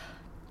 So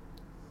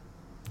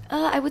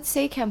I would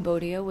say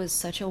Cambodia was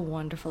such a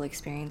wonderful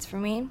experience for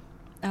me.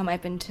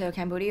 I've been to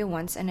Cambodia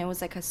once, and it was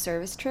like a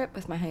service trip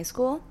with my high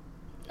school.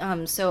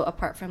 So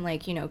apart from,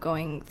 like,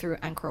 going through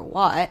Angkor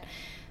Wat,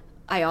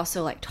 I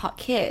also, like, taught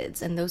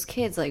kids, and those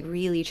kids, like,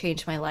 really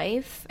changed my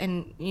life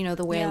and,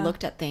 the way I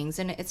looked at things.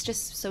 And it's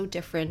just so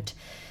different.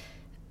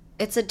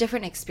 It's a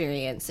different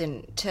experience,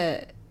 and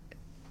to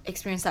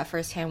experience that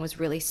firsthand was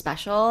really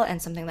special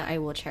and something that I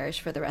will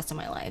cherish for the rest of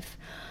my life.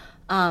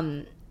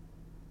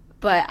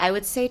 But I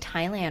would say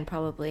Thailand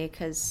probably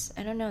because,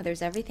 I don't know,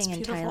 there's everything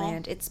in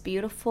Thailand. It's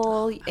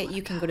beautiful.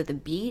 You can go to the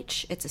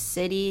beach. It's a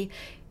city.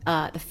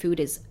 The food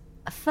is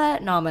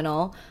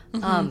phenomenal.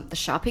 The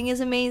shopping is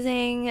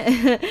amazing.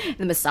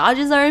 The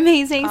massages are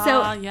amazing.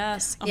 So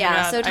yes. Oh yeah, my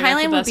God. so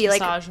Thailand would be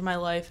like massage of my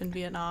life in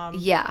Vietnam.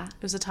 Yeah.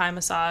 It was a Thai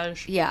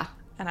massage. Yeah.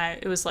 And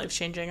it was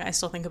life-changing. I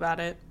still think about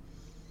it.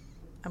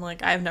 I'm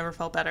like, I've never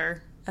felt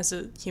better as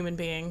a human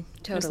being.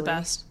 Totally. It was the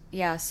best.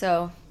 Yeah,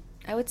 so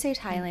I would say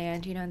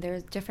Thailand. You know,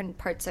 there's different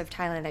parts of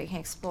Thailand that you can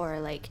explore.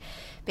 Like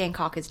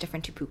Bangkok is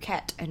different to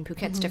Phuket, and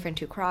Phuket's different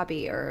to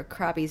Krabi, or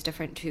Krabi is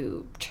different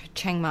to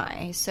Chiang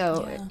Mai.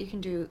 So you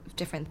can do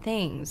different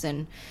things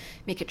and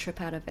make a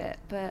trip out of it.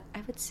 But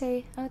I would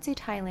say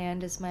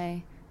Thailand is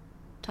my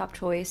top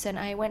choice. And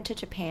I went to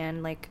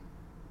Japan like,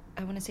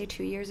 I want to say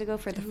 2 years ago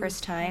for the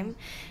first time,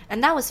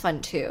 and that was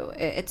fun too.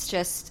 It's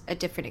just a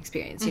different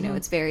experience. You know,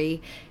 it's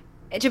very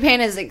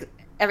Japan is like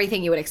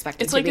everything you would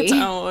expect it to be. It's like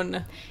its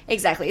own.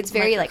 Exactly. It's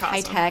very microcosm.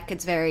 like high tech.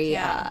 It's very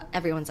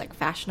everyone's like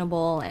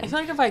fashionable. And I feel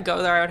like if I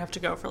go there, I would have to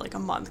go for like a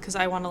month because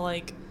I want to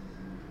like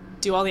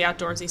do all the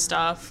outdoorsy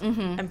stuff.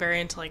 I'm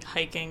very into like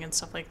hiking and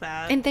stuff like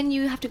that. And then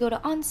you have to go to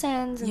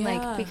onsens and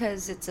like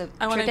because it's a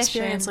I want to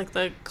experience like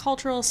the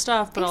cultural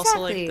stuff, but also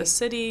like the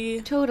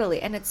city.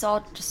 Totally. And it's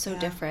all just so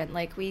different.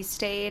 Like we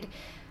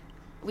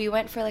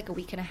went for like a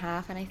week and a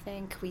half, and I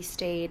think we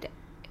stayed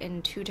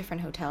in 2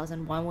 different hotels,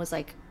 and one was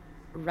like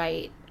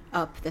right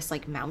up this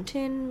like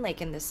mountain,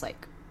 like in this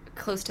like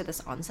close to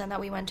this onsen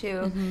that we went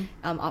to,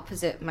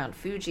 opposite Mount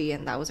Fuji,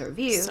 and that was our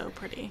view. So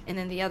pretty. And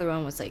then the other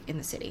one was like in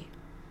the city.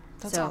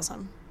 That's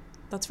awesome.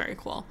 That's very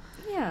cool.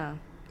 Yeah.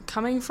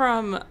 Coming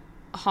from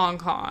Hong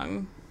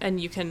Kong, and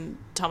you can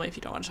tell me if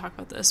you don't want to talk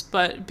about this,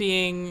 but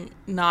being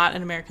not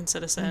an American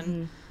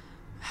citizen,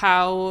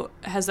 how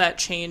has that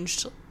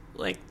changed,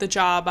 like, the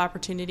job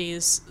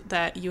opportunities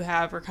that you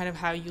have, or kind of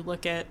how you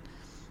look at,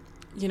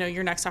 you know,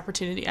 your next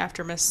opportunity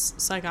after Miss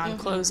Saigon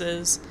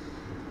closes?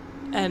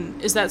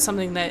 And is that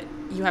something that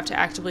you have to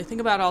actively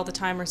think about all the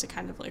time, or is it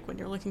kind of like when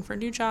you're looking for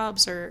new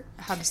jobs, or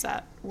how does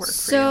that work for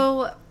you?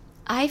 So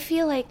I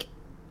feel like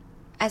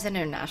as an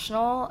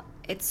international,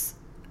 it's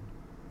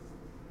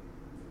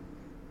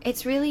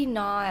really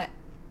not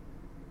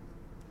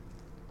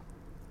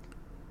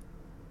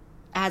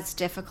as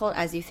difficult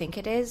as you think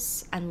it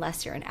is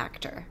unless you're an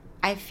actor.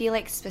 I feel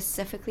like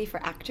specifically for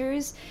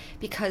actors,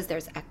 because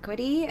there's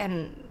equity,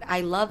 and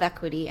I love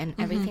equity and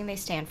everything they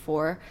stand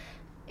for.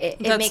 It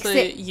makes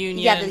the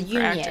union for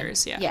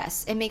actors,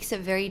 Yes, it makes it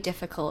very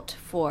difficult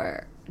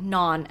for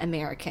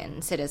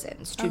non-American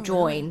citizens to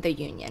join the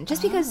union,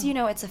 just because, you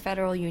know, it's a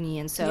federal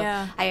union. So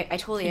I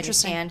totally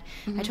understand.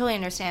 I totally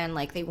understand,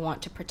 like, they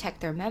want to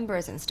protect their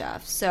members and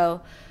stuff.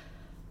 So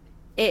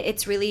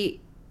it's really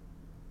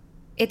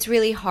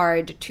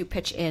hard to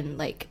pitch in,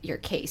 like, your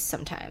case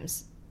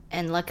sometimes.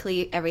 And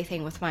luckily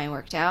everything with mine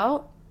worked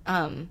out.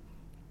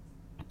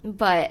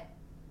 But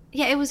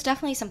yeah, it was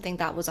definitely something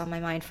that was on my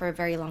mind for a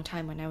very long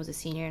time when I was a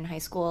senior in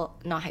in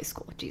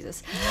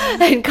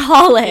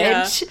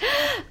college.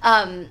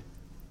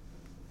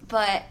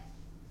 But,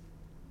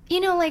 you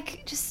know,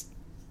 like, just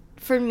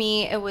for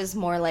me, it was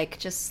more like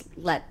just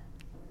let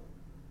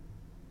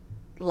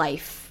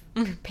life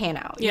pan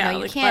out. You know, you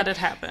like, can't let it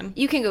happen.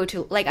 You can go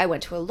to, like, I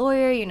went to a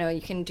lawyer, you know,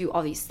 you can do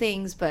all these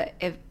things, but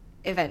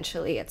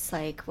eventually it's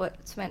like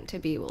what's meant to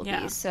be will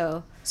be.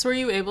 So were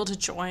you able to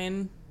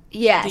join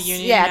the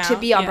union now? To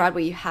be on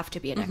Broadway, you have to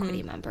be an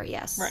equity member,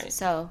 yes. Right.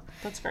 So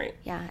that's great.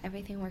 Yeah,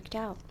 everything worked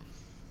out.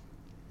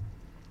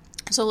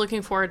 So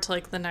looking forward to,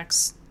 like, the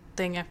next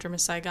thing after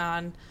Miss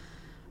Saigon,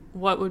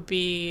 what would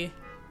be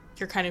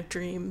your kind of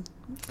dream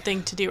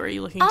thing to do? Are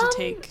you looking to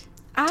take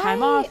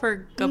time off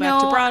or go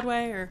back to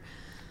Broadway? Or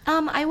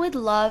I would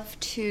love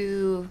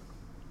to.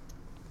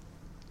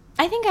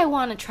 I think I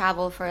want to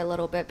travel for a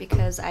little bit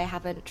because I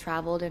haven't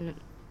traveled in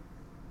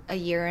a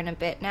year and a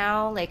bit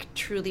now, like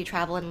truly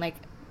travel. And, like,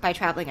 by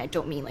traveling I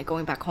don't mean like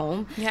going back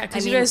home. Yeah,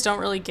 because you guys don't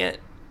really get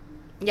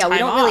we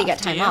don't really get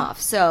time off.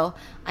 So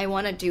I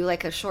want to do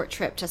like a short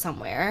trip to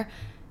somewhere,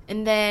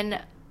 and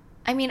then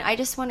I mean, I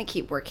just want to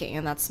keep working,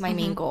 and that's my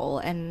main goal.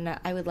 And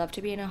I would love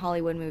to be in a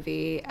Hollywood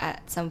movie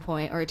at some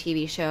point, or a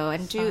TV show,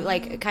 and do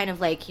like kind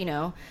of like, you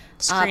know,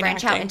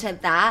 branch out into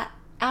that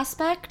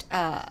aspect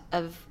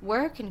of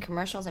work and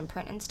commercials and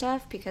print and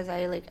stuff, because I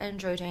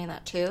enjoy doing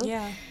that too.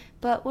 Yeah.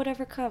 But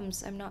whatever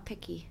comes, I'm not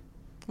picky.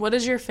 What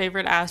is your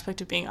favorite aspect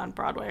of being on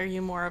Broadway? Are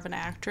you more of an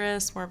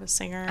actress, more of a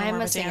singer, I'm more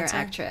of a singer dancer?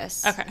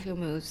 actress who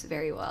moves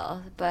very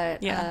well.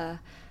 But yeah,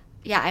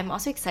 I'm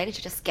also excited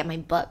to just get my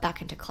butt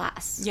back into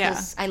class. Yeah.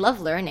 I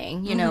love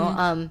learning, you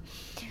know.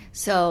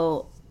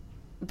 So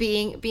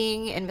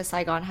being in Miss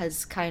Saigon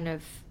has kind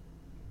of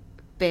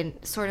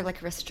been sort of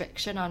like a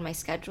restriction on my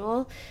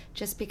schedule,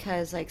 just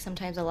because, like,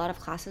 sometimes a lot of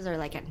classes are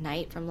like at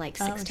night from like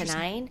 6 to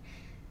 9.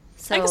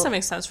 So I guess that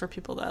makes sense for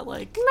people that,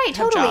 like, right,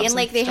 have totally, jobs and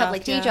like they stuff, have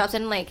like day jobs,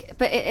 and like,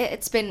 but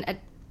it's been a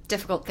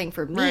difficult thing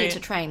for me Right. to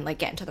try and like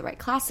get into the right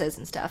classes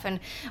and stuff, and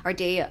our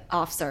day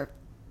offs are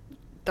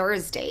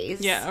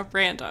Thursdays. Yeah,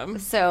 random.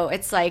 So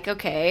it's like,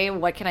 okay,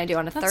 what can I do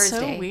on a Thursday?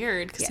 That's so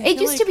weird. Yeah. It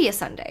used to be a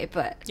Sunday,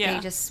 but they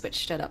just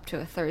switched it up to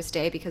a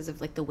Thursday because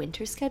of like the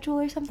winter schedule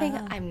or something.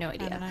 I have no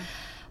idea. I don't know.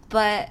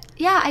 But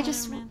yeah,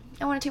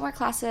 I want to take more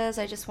classes.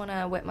 I just want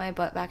to whip my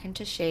butt back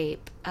into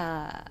shape.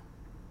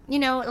 You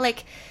know,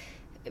 like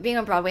being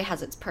on Broadway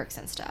has its perks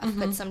and stuff,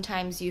 but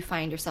sometimes you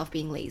find yourself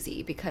being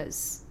lazy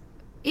because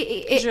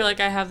you're like,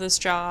 I have this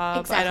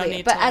job. Exactly. I don't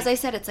need but to, as I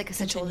said, it's like a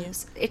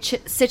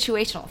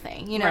situational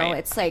thing. You know, right.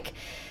 It's like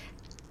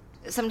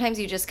sometimes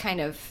you just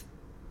kind of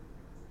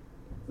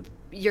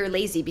you're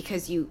lazy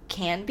because you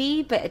can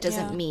be, but it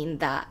doesn't mean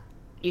that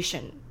you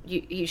shouldn't.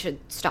 You should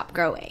stop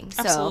growing.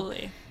 So,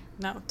 absolutely.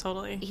 No,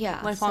 totally. Yeah.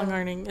 Lifelong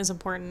learning is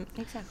important.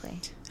 Exactly.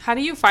 How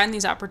do you find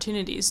these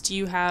opportunities? Do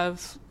you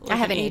have I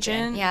have an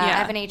agent. Yeah, I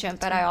have an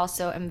agent, but I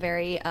also am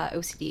very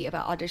OCD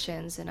about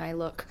auditions, and I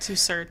look to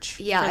search.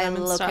 Yeah, I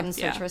look and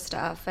search for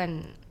stuff,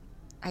 and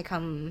I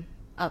come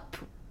up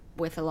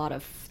with a lot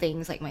of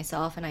things like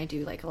myself, and I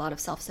do like a lot of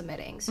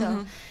self-submitting.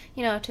 So,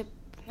 you know,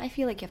 I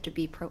feel like you have to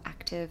be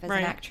proactive as an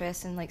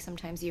actress, and like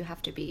sometimes you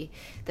have to be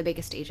the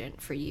biggest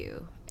agent for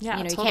you. Yeah,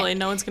 you know, totally.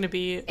 No one's going to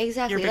be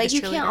exactly your like biggest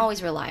you cheerleader. can't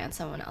always rely on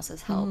someone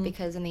else's help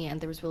because in the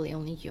end there was really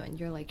only you, and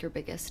you're like your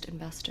biggest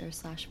investor /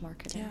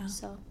 marketer. Yeah,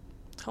 so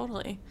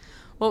totally.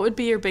 What would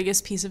be your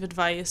biggest piece of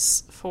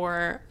advice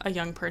for a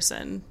young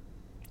person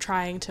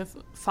trying to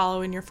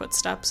follow in your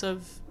footsteps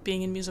of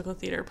being in musical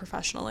theater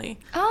professionally?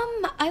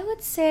 I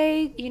would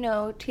say, you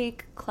know,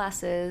 take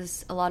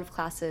classes, a lot of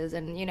classes,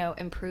 and, you know,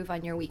 improve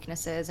on your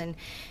weaknesses, and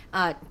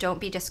don't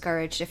be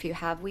discouraged if you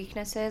have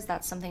weaknesses.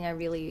 That's something I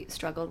really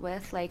struggled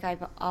with. Like,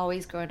 I've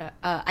always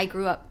I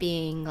grew up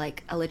being,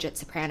 like, a legit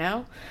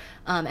soprano,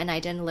 and I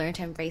didn't learn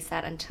to embrace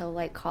that until,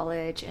 like,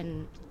 college.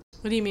 And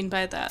what do you mean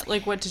by that?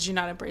 Like, what did you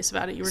not embrace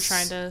about it? You were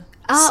trying to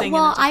sing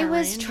well, in a different I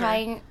was range,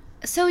 trying...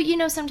 So, you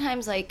know,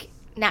 sometimes, like,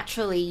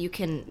 naturally you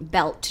can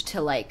belt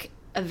to, like,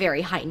 a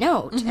very high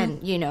note,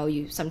 and you know,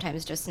 you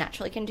sometimes just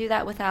naturally can do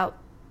that without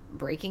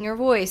breaking your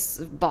voice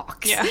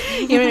box. Yeah.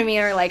 You know what I mean?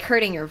 Or like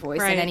hurting your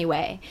voice right. in any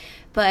way.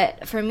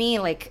 But for me,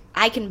 like,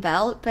 I can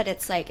belt, but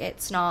it's like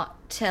it's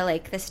not to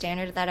like the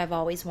standard that I've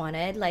always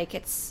wanted. Like,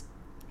 it's,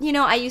 you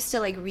know, I used to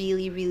like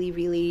really, really,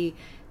 really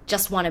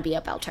just want to be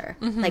a belter.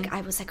 Like,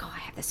 I was like, oh, I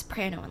have the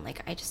soprano, and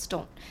like I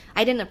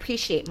didn't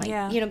appreciate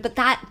my you know, but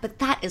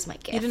that is my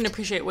gift. You didn't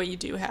appreciate what you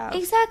do have.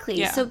 Exactly.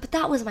 Yeah. So, but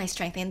that was my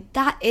strength, and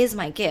that is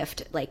my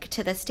gift, like,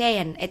 to this day,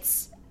 and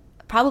it's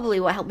probably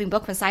what helped me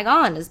book Miss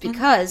Saigon is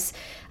because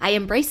I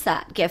embraced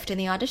that gift in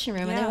the audition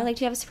room, and they were like,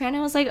 do you have a soprano?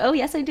 I was like, oh,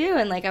 yes, I do,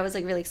 and like I was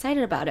like really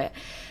excited about it.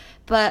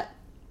 But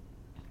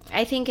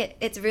I think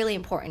it's really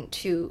important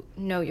to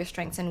know your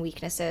strengths and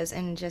weaknesses,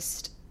 and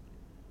just,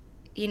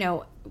 you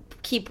know,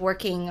 keep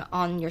working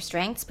on your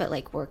strengths, but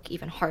like work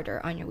even harder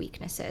on your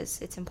weaknesses.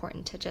 It's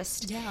important to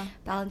just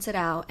balance it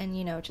out, and,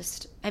 you know,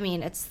 just, I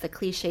mean, it's the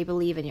cliche,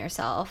 believe in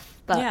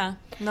yourself, but yeah,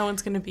 no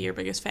one's going to be your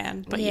biggest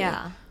fan but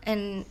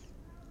you.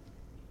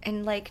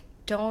 And like,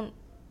 don't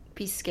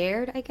be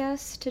scared, I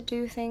guess, to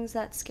do things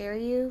that scare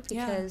you,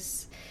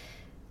 because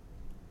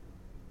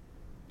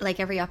like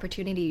every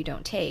opportunity you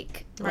don't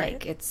take,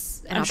 like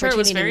it's an I'm opportunity sure it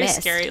was very missed.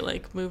 scary,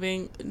 like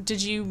moving.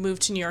 Did you move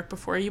to New York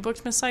before you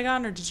booked Miss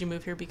Saigon, or did you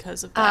move here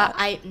because of that?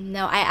 I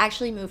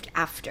actually moved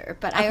after,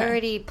 but I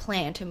already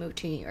planned to move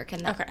to New York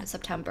in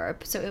September,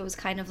 so it was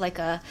kind of like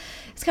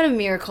it's kind of a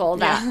miracle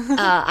that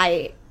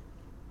I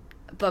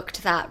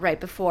booked that right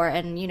before,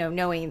 and, you know,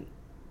 knowing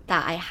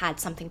that I had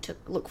something to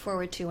look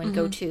forward to and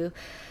go to.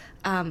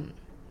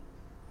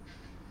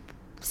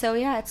 So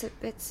yeah,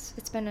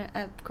 it's been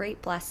a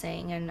great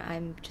blessing, and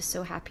I'm just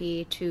so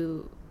happy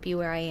to be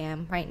where I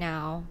am right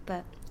now.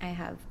 But I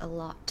have a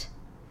lot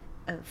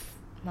of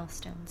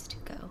milestones to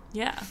go.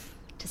 Yeah,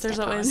 it's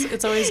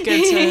always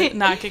good to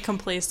not get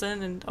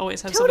complacent and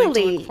always have something to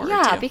look forward to.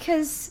 Yeah,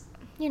 because,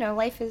 you know,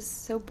 life is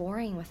so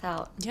boring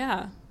without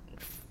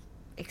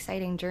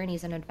exciting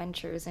journeys and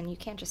adventures, and you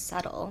can't just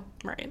settle.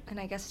 Right. And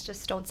I guess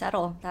just don't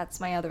settle. That's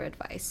my other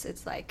advice.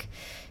 It's like,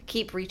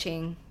 keep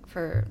reaching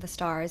for the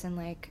stars, and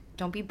like,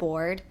 don't be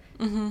bored.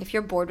 If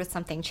you're bored with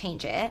something,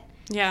 change it.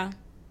 Yeah.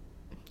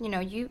 You know,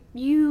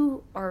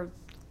 you are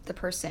the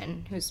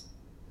person who's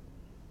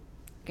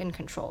in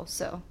control,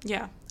 so.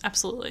 Yeah,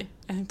 absolutely.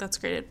 I think that's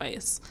great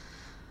advice.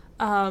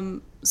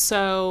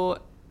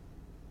 So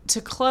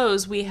to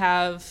close, we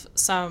have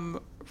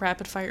some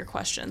rapid fire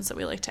questions that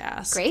we like to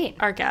ask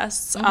our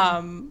guests.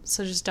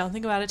 So just don't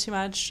think about it too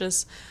much.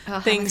 Just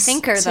things I'm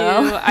a thinker,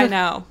 though. I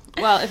know.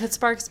 Well, if it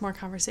sparks more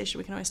conversation,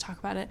 we can always talk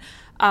about it.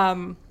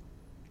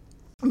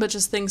 But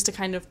just things to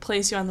kind of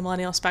place you on the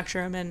millennial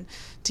spectrum, and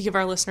to give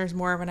our listeners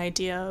more of an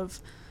idea of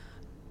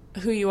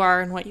who you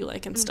are and what you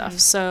like and stuff.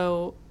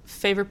 So,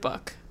 favorite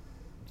book?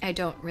 I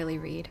don't really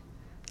read.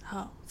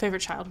 Oh,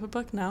 favorite childhood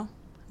book? No?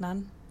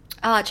 None?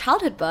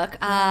 Childhood book?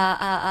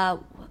 Like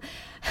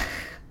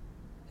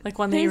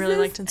one that you really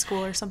liked in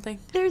school or something?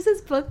 There's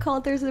this book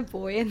called There's a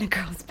Boy in the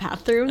Girl's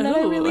Bathroom that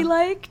I really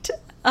liked.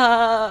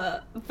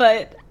 But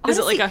honestly, is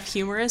it like a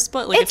humorous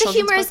book? Like it's a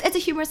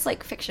humorous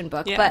like fiction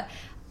book. Yeah. But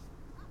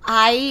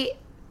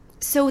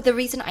So the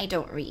reason I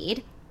don't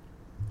read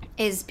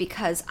is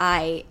because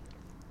I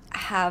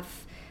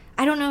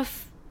don't know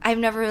if I've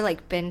never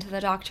like been to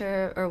the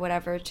doctor or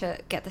whatever to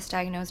get this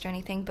diagnosed or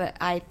anything, but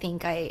I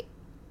think I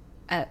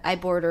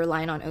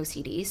borderline on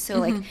OCD. So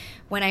like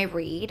when I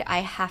read, I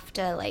have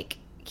to like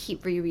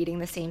keep rereading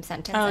the same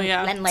sentence.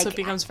 And like, so it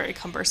becomes very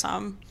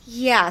cumbersome.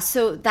 Yeah,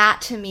 so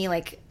that to me,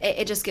 like,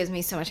 it just gives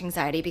me so much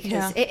anxiety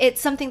because it's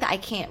something that I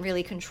can't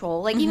really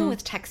control. Like, even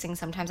with texting,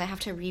 sometimes I have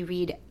to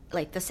reread,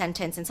 like, the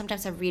sentence, and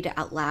sometimes I read it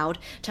out loud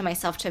to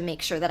myself to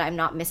make sure that I'm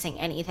not missing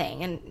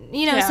anything. And,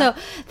 you know, so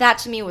that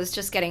to me was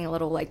just getting a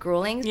little, like,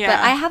 grueling. Yeah.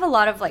 But I have a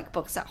lot of, like,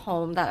 books at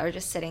home that are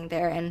just sitting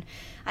there, and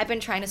I've been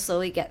trying to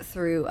slowly get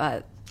through...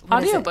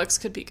 audiobooks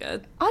could be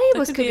good.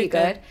 Audiobooks could be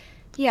good.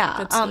 Yeah.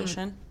 Good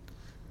solution.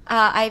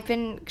 I've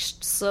been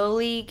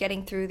slowly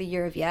getting through The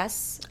Year of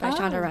Yes by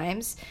Shonda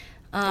Rhimes.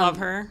 Love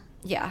her.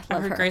 Yeah,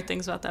 I've heard great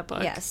things about that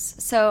book. Yes.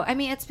 So, I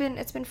mean, it's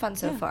been fun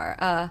so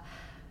far.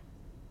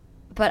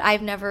 But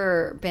I've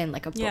never been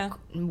like a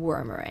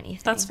bookworm or anything.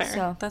 That's fair.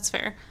 So. That's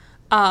fair.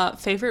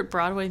 Favorite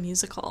Broadway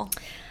musical?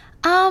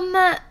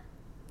 I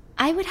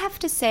would have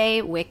to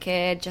say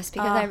Wicked, just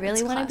because I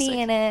really want to be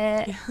in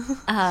it.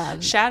 Yeah.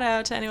 Shout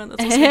out to anyone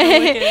that's listening to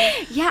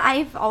Wicked. Yeah,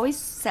 I've always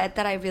said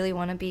that I really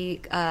want to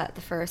be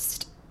the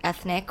first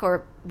ethnic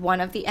or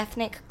one of the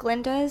ethnic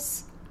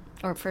Glindas,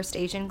 or first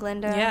Asian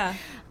Glinda.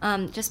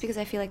 Yeah. Just because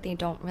I feel like they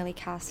don't really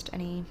cast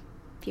any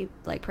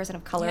person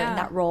of color in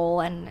that role,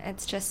 and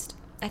it's just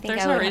I think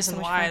there's no reason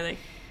why they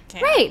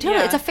can't. Right, totally.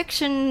 Yeah. It's a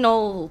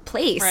fictional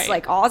place. Right.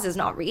 Like, Oz is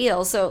not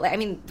real. So, like, I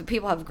mean, the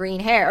people have green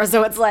hair,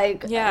 so it's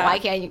like, why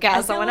can't you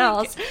cast someone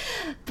else?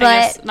 But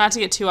I guess, not to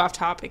get too off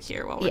topic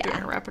here while we're doing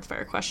our rapid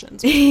fire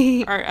questions,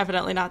 are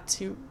evidently not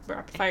too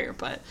rapid fire,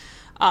 but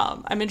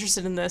I'm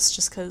interested in this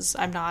just because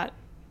I'm not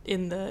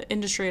in the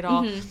industry at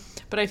all.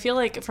 But I feel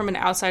like from an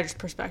outsider's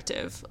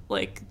perspective,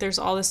 like, there's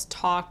all this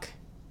talk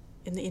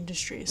in the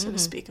industry, so to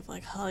speak, of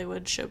like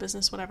Hollywood, show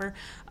business, whatever,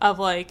 of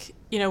like,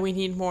 you know, we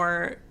need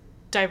more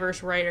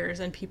diverse writers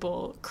and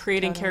people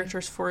creating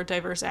characters for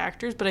diverse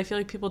actors, but I feel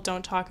like people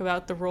don't talk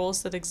about the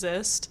roles that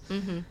exist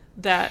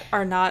that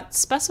are not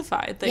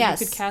specified, that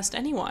you could cast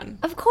anyone.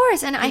 Of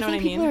course, and I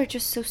think people are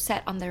just so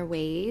set on their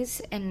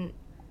ways, and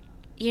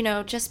you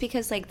know, just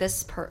because like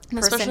this person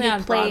especially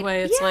on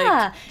Broadway, it's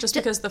like just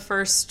because the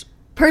first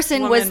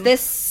person was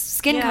this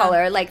skin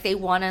color, like they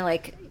want to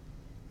like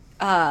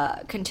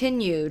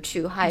continue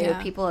to hire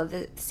people of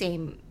the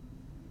same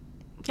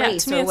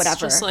race to me or whatever.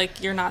 It's just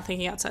like you're not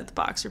thinking outside the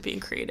box or being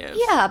creative.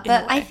 Yeah,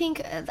 but I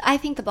think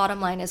the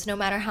bottom line is no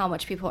matter how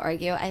much people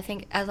argue, I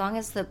think as long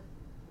as the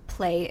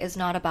play is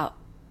not about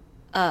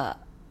a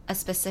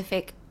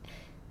specific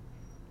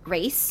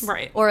race,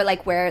 right, or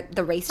like where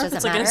the race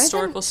doesn't matter, like a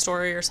historical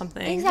story or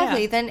something,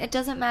 exactly, then it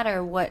doesn't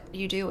matter what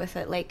you do with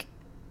it. Like,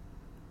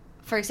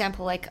 for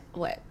example, like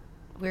what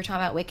we were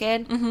talking about,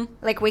 Wicked.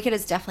 Like, Wicked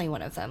is definitely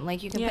one of them.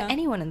 Like, you can put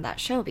anyone in that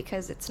show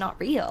because it's not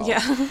real.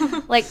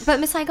 Yeah. Like,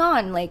 but Miss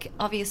Saigon, like,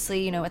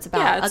 obviously, you know, it's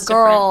about a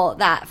girl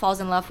that falls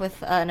in love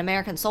with an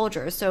American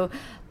soldier. So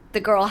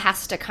the girl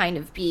has to kind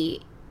of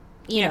be,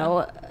 you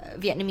know,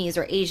 Vietnamese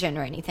or Asian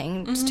or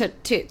anything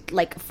to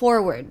like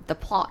forward the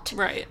plot.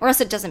 Right. Or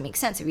else it doesn't make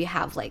sense if you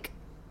have like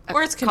a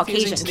or it's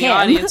confusing Caucasian to the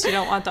audience. You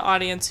don't want the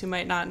audience who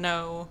might not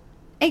know.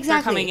 Exactly.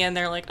 They're coming in,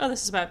 they're like, oh,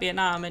 this is about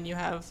Vietnam, and you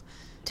have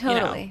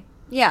totally. You know,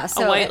 yeah,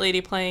 so a white lady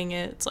playing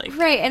it. It's like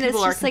right, and it's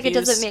just like it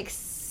doesn't make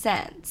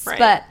sense. Right.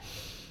 But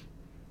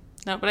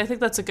I think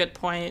that's a good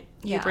point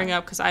you bring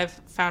up, because I've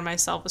found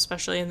myself,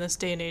 especially in this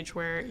day and age,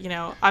 where, you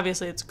know,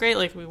 obviously it's great.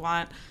 Like, we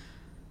want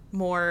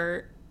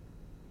more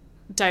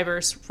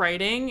diverse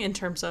writing in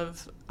terms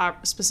of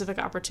specific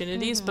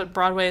opportunities, but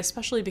Broadway,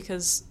 especially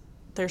because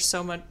there's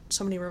so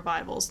many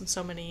revivals and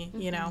so many,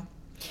 you know,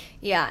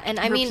 and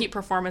I repeat mean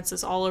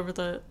performances all over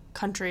the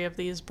country of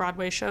these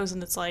Broadway shows,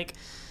 and it's like,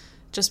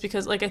 just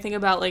because, like, I think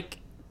about, like,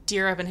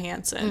 Dear Evan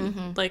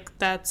Hansen, like,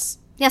 that's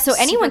so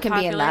anyone can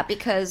popular. Be in that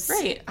because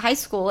high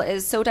school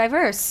is so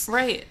diverse.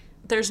 Right.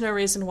 There's no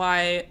reason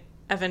why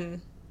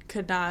Evan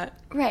could not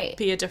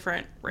be a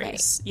different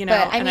race, you know?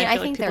 But, I mean, I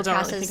like think people their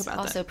cast really is think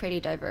also pretty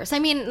diverse. I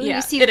mean, yeah,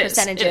 you see the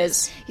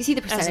percentages. You see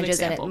the percentages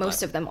example, in it.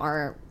 Most of them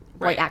are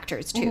white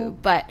actors, too.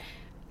 But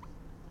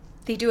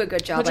they do a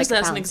good job. But just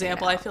as an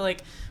example, I feel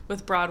like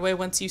with Broadway,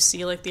 once you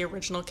see, like, the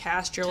original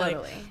cast, you're like,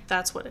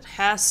 that's what it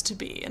has to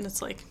be. And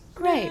it's like...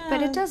 Right,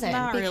 but it doesn't.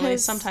 Not because, really.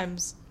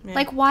 Sometimes,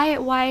 like,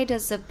 why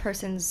does a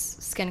person's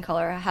skin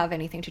color have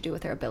anything to do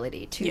with their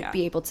ability to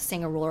be able to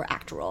sing a role or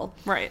act a role?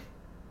 Right.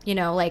 You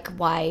know, like,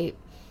 why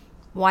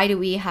do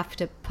we have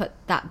to put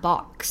that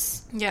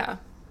box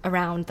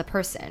around the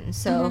person?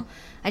 So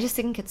I just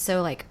think it's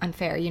so, like,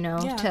 unfair, you know,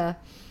 to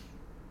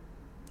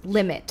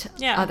limit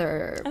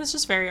other... And it's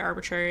just very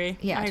arbitrary.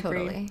 Yeah, I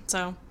totally. agree.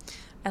 So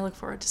I look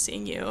forward to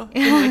seeing you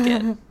in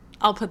Wicked.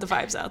 I'll put the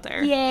vibes out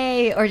there.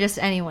 Yay! Or just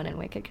anyone in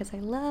Wicked, because I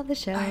love the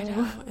show. I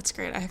know. It's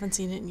great. I haven't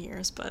seen it in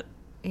years, but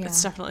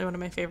it's definitely one of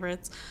my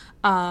favorites.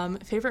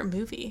 Favorite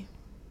movie?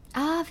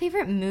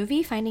 Favorite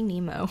movie? Finding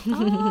Nemo.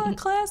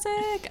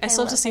 Classic. I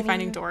still have to see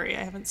Finding Dory.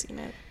 I haven't seen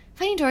it.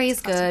 Finding Dory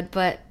is good,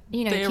 but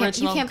you know, the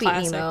you can't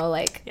beat Nemo.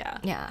 Like,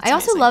 yeah. I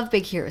also love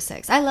Big Hero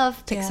 6. I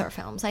love Pixar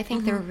films. I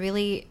think they're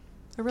really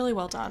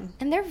well done.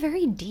 And they're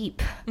very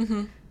deep.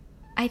 Mm-hmm.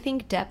 I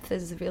think depth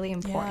is really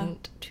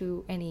important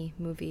to any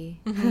movie.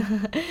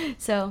 Mm-hmm.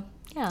 So,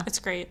 yeah. It's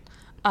great.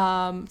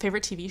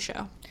 Favorite TV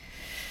show?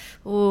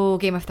 Ooh,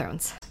 Game of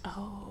Thrones.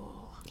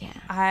 Oh. Yeah.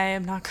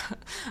 I'm not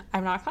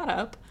caught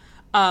up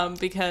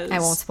because I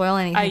won't spoil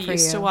anything for you. I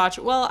used to watch,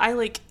 well,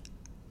 I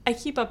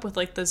keep up with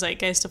like the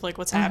zeitgeist of like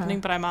what's happening,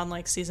 but I'm on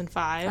like season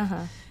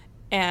 5.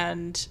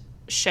 And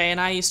Shay and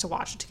I used to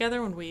watch it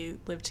together when we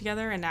lived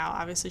together, and now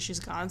obviously she's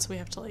gone, so we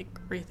have to like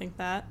rethink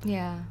that.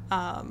 Yeah.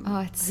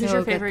 It's who's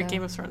your favorite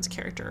Game of Thrones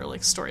character or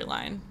like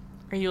storyline?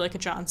 Are you like a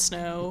Jon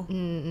Snow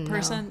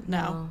person?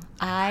 No.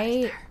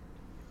 I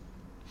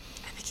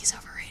think he's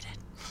overrated.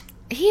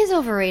 He is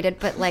overrated,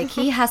 but like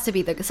someone has to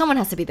be the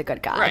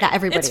good guy that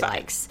everybody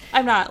likes.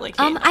 I'm not like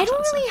I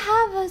don't really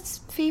have a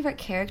favorite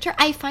character.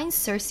 I find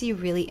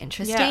Cersei really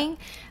interesting,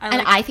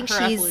 and I think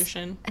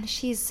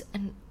she's a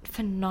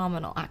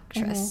phenomenal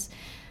actress.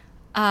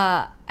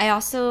 I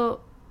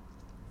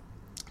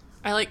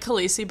like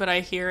Khaleesi, but I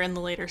hear in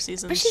the later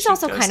seasons, but she's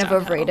also kind of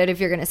overrated. If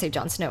you're going to say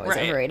Jon Snow is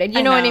overrated,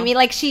 you know what I mean?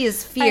 Like, she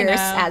is fierce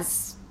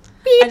as.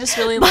 I just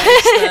really like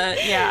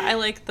I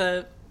like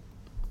the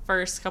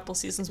first couple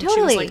seasons when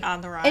she was like on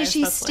the rise, and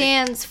she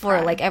stands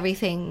for like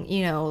everything,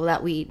 you know,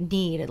 that we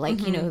need, like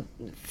you know,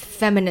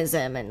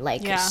 feminism and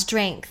like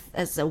strength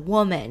as a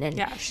woman,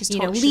 and she's you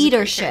know,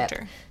 leadership.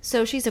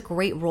 So she's a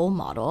great role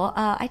model.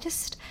 I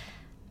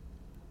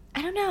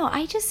don't know.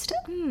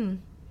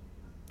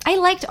 I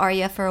liked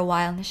Arya for a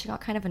while, and then she got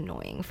kind of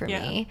annoying for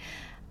me.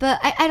 But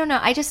I don't know.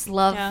 I just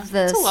love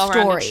the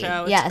story.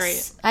 Show. It's yes,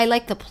 great. I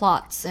like the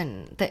plots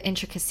and the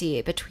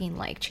intricacy between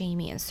like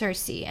Jaime and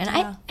Cersei, and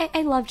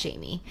I love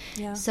Jaime.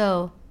 Yeah.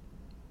 So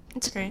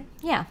it's great.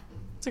 Yeah,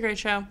 it's a great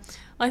show.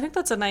 Well, I think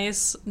that's a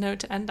nice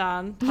note to end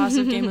on.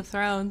 Positive Game of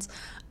Thrones.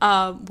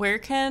 Where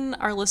can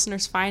our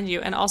listeners find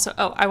you? And also,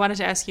 I wanted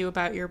to ask you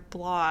about your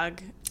blog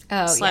 /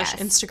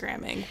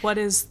 Instagramming. What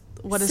is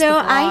the blog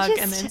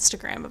and the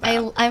Instagram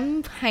about?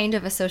 I'm kind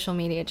of a social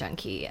media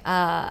junkie.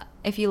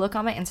 If you look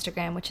on my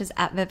Instagram, which is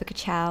 @Vivica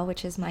Chow,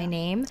 which is my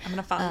name. I'm going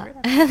to follow you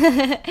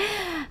right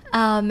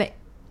now.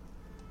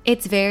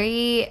 It's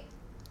very...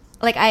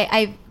 Like,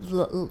 I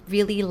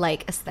really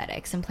like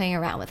aesthetics and playing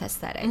around with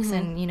aesthetics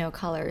and, you know,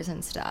 colors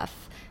and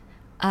stuff.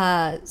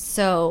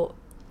 So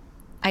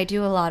I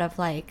do a lot of,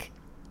 like...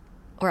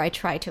 Or I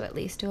try to at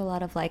least do a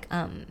lot of, like,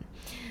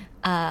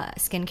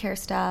 skincare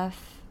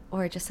stuff.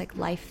 Or just like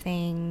life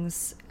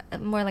things,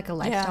 more like a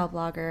lifestyle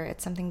blogger.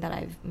 It's something that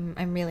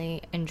I'm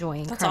really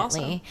enjoying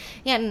currently. Awesome.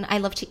 Yeah, and I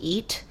love to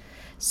eat,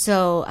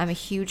 so I'm a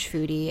huge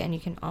foodie, and you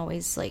can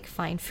always like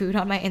find food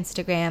on my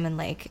Instagram, and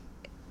like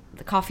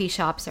the coffee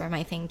shops are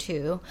my thing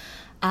too.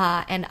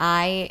 And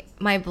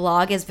my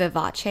blog is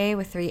Vivace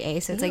with 3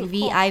 A's, so it's like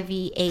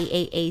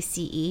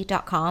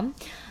VIVAAACE.com.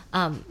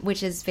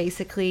 Which is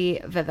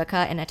basically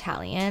Vivica in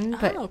Italian,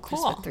 but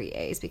just with 3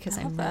 A's because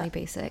I'm really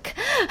basic.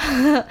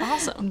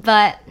 Awesome.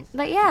 But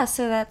yeah,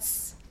 so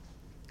that's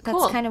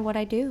kind of what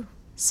I do.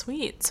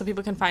 Sweet. So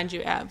people can find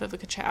you at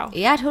Vivica Chow.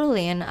 Yeah,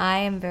 totally. And I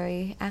am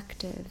very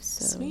active.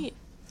 So. Sweet.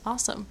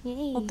 Awesome.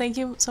 Yay. Well, thank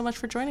you so much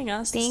for joining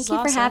us. Thank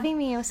you for having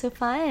me. It was so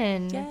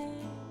fun. Yay.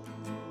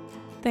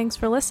 Thanks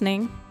for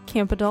listening.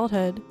 Camp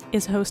Adulthood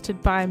is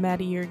hosted by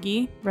Maddie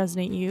Yergi,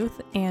 Resident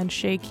Youth, and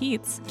Shay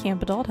Keats,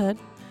 Camp Adulthood.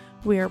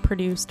 We are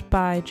produced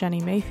by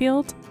Jenny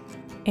Mayfield,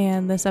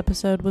 and this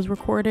episode was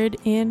recorded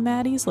in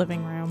Maddie's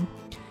living room.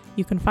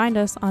 You can find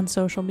us on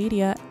social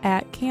media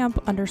at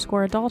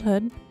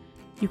camp_adulthood.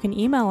 You can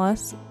email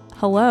us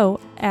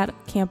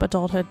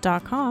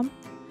hello@campadulthood.com,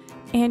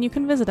 and you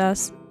can visit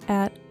us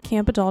at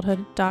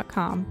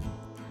campadulthood.com.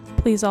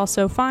 Please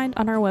also find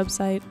on our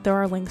website there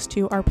are links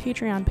to our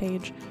Patreon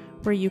page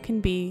where you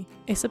can be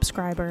a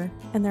subscriber,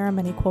 and there are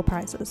many cool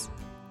prizes.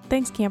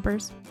 Thanks,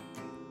 campers.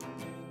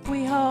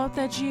 We hope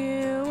that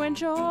you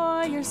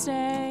enjoy your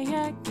stay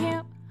at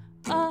Camp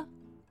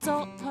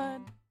Adulthood.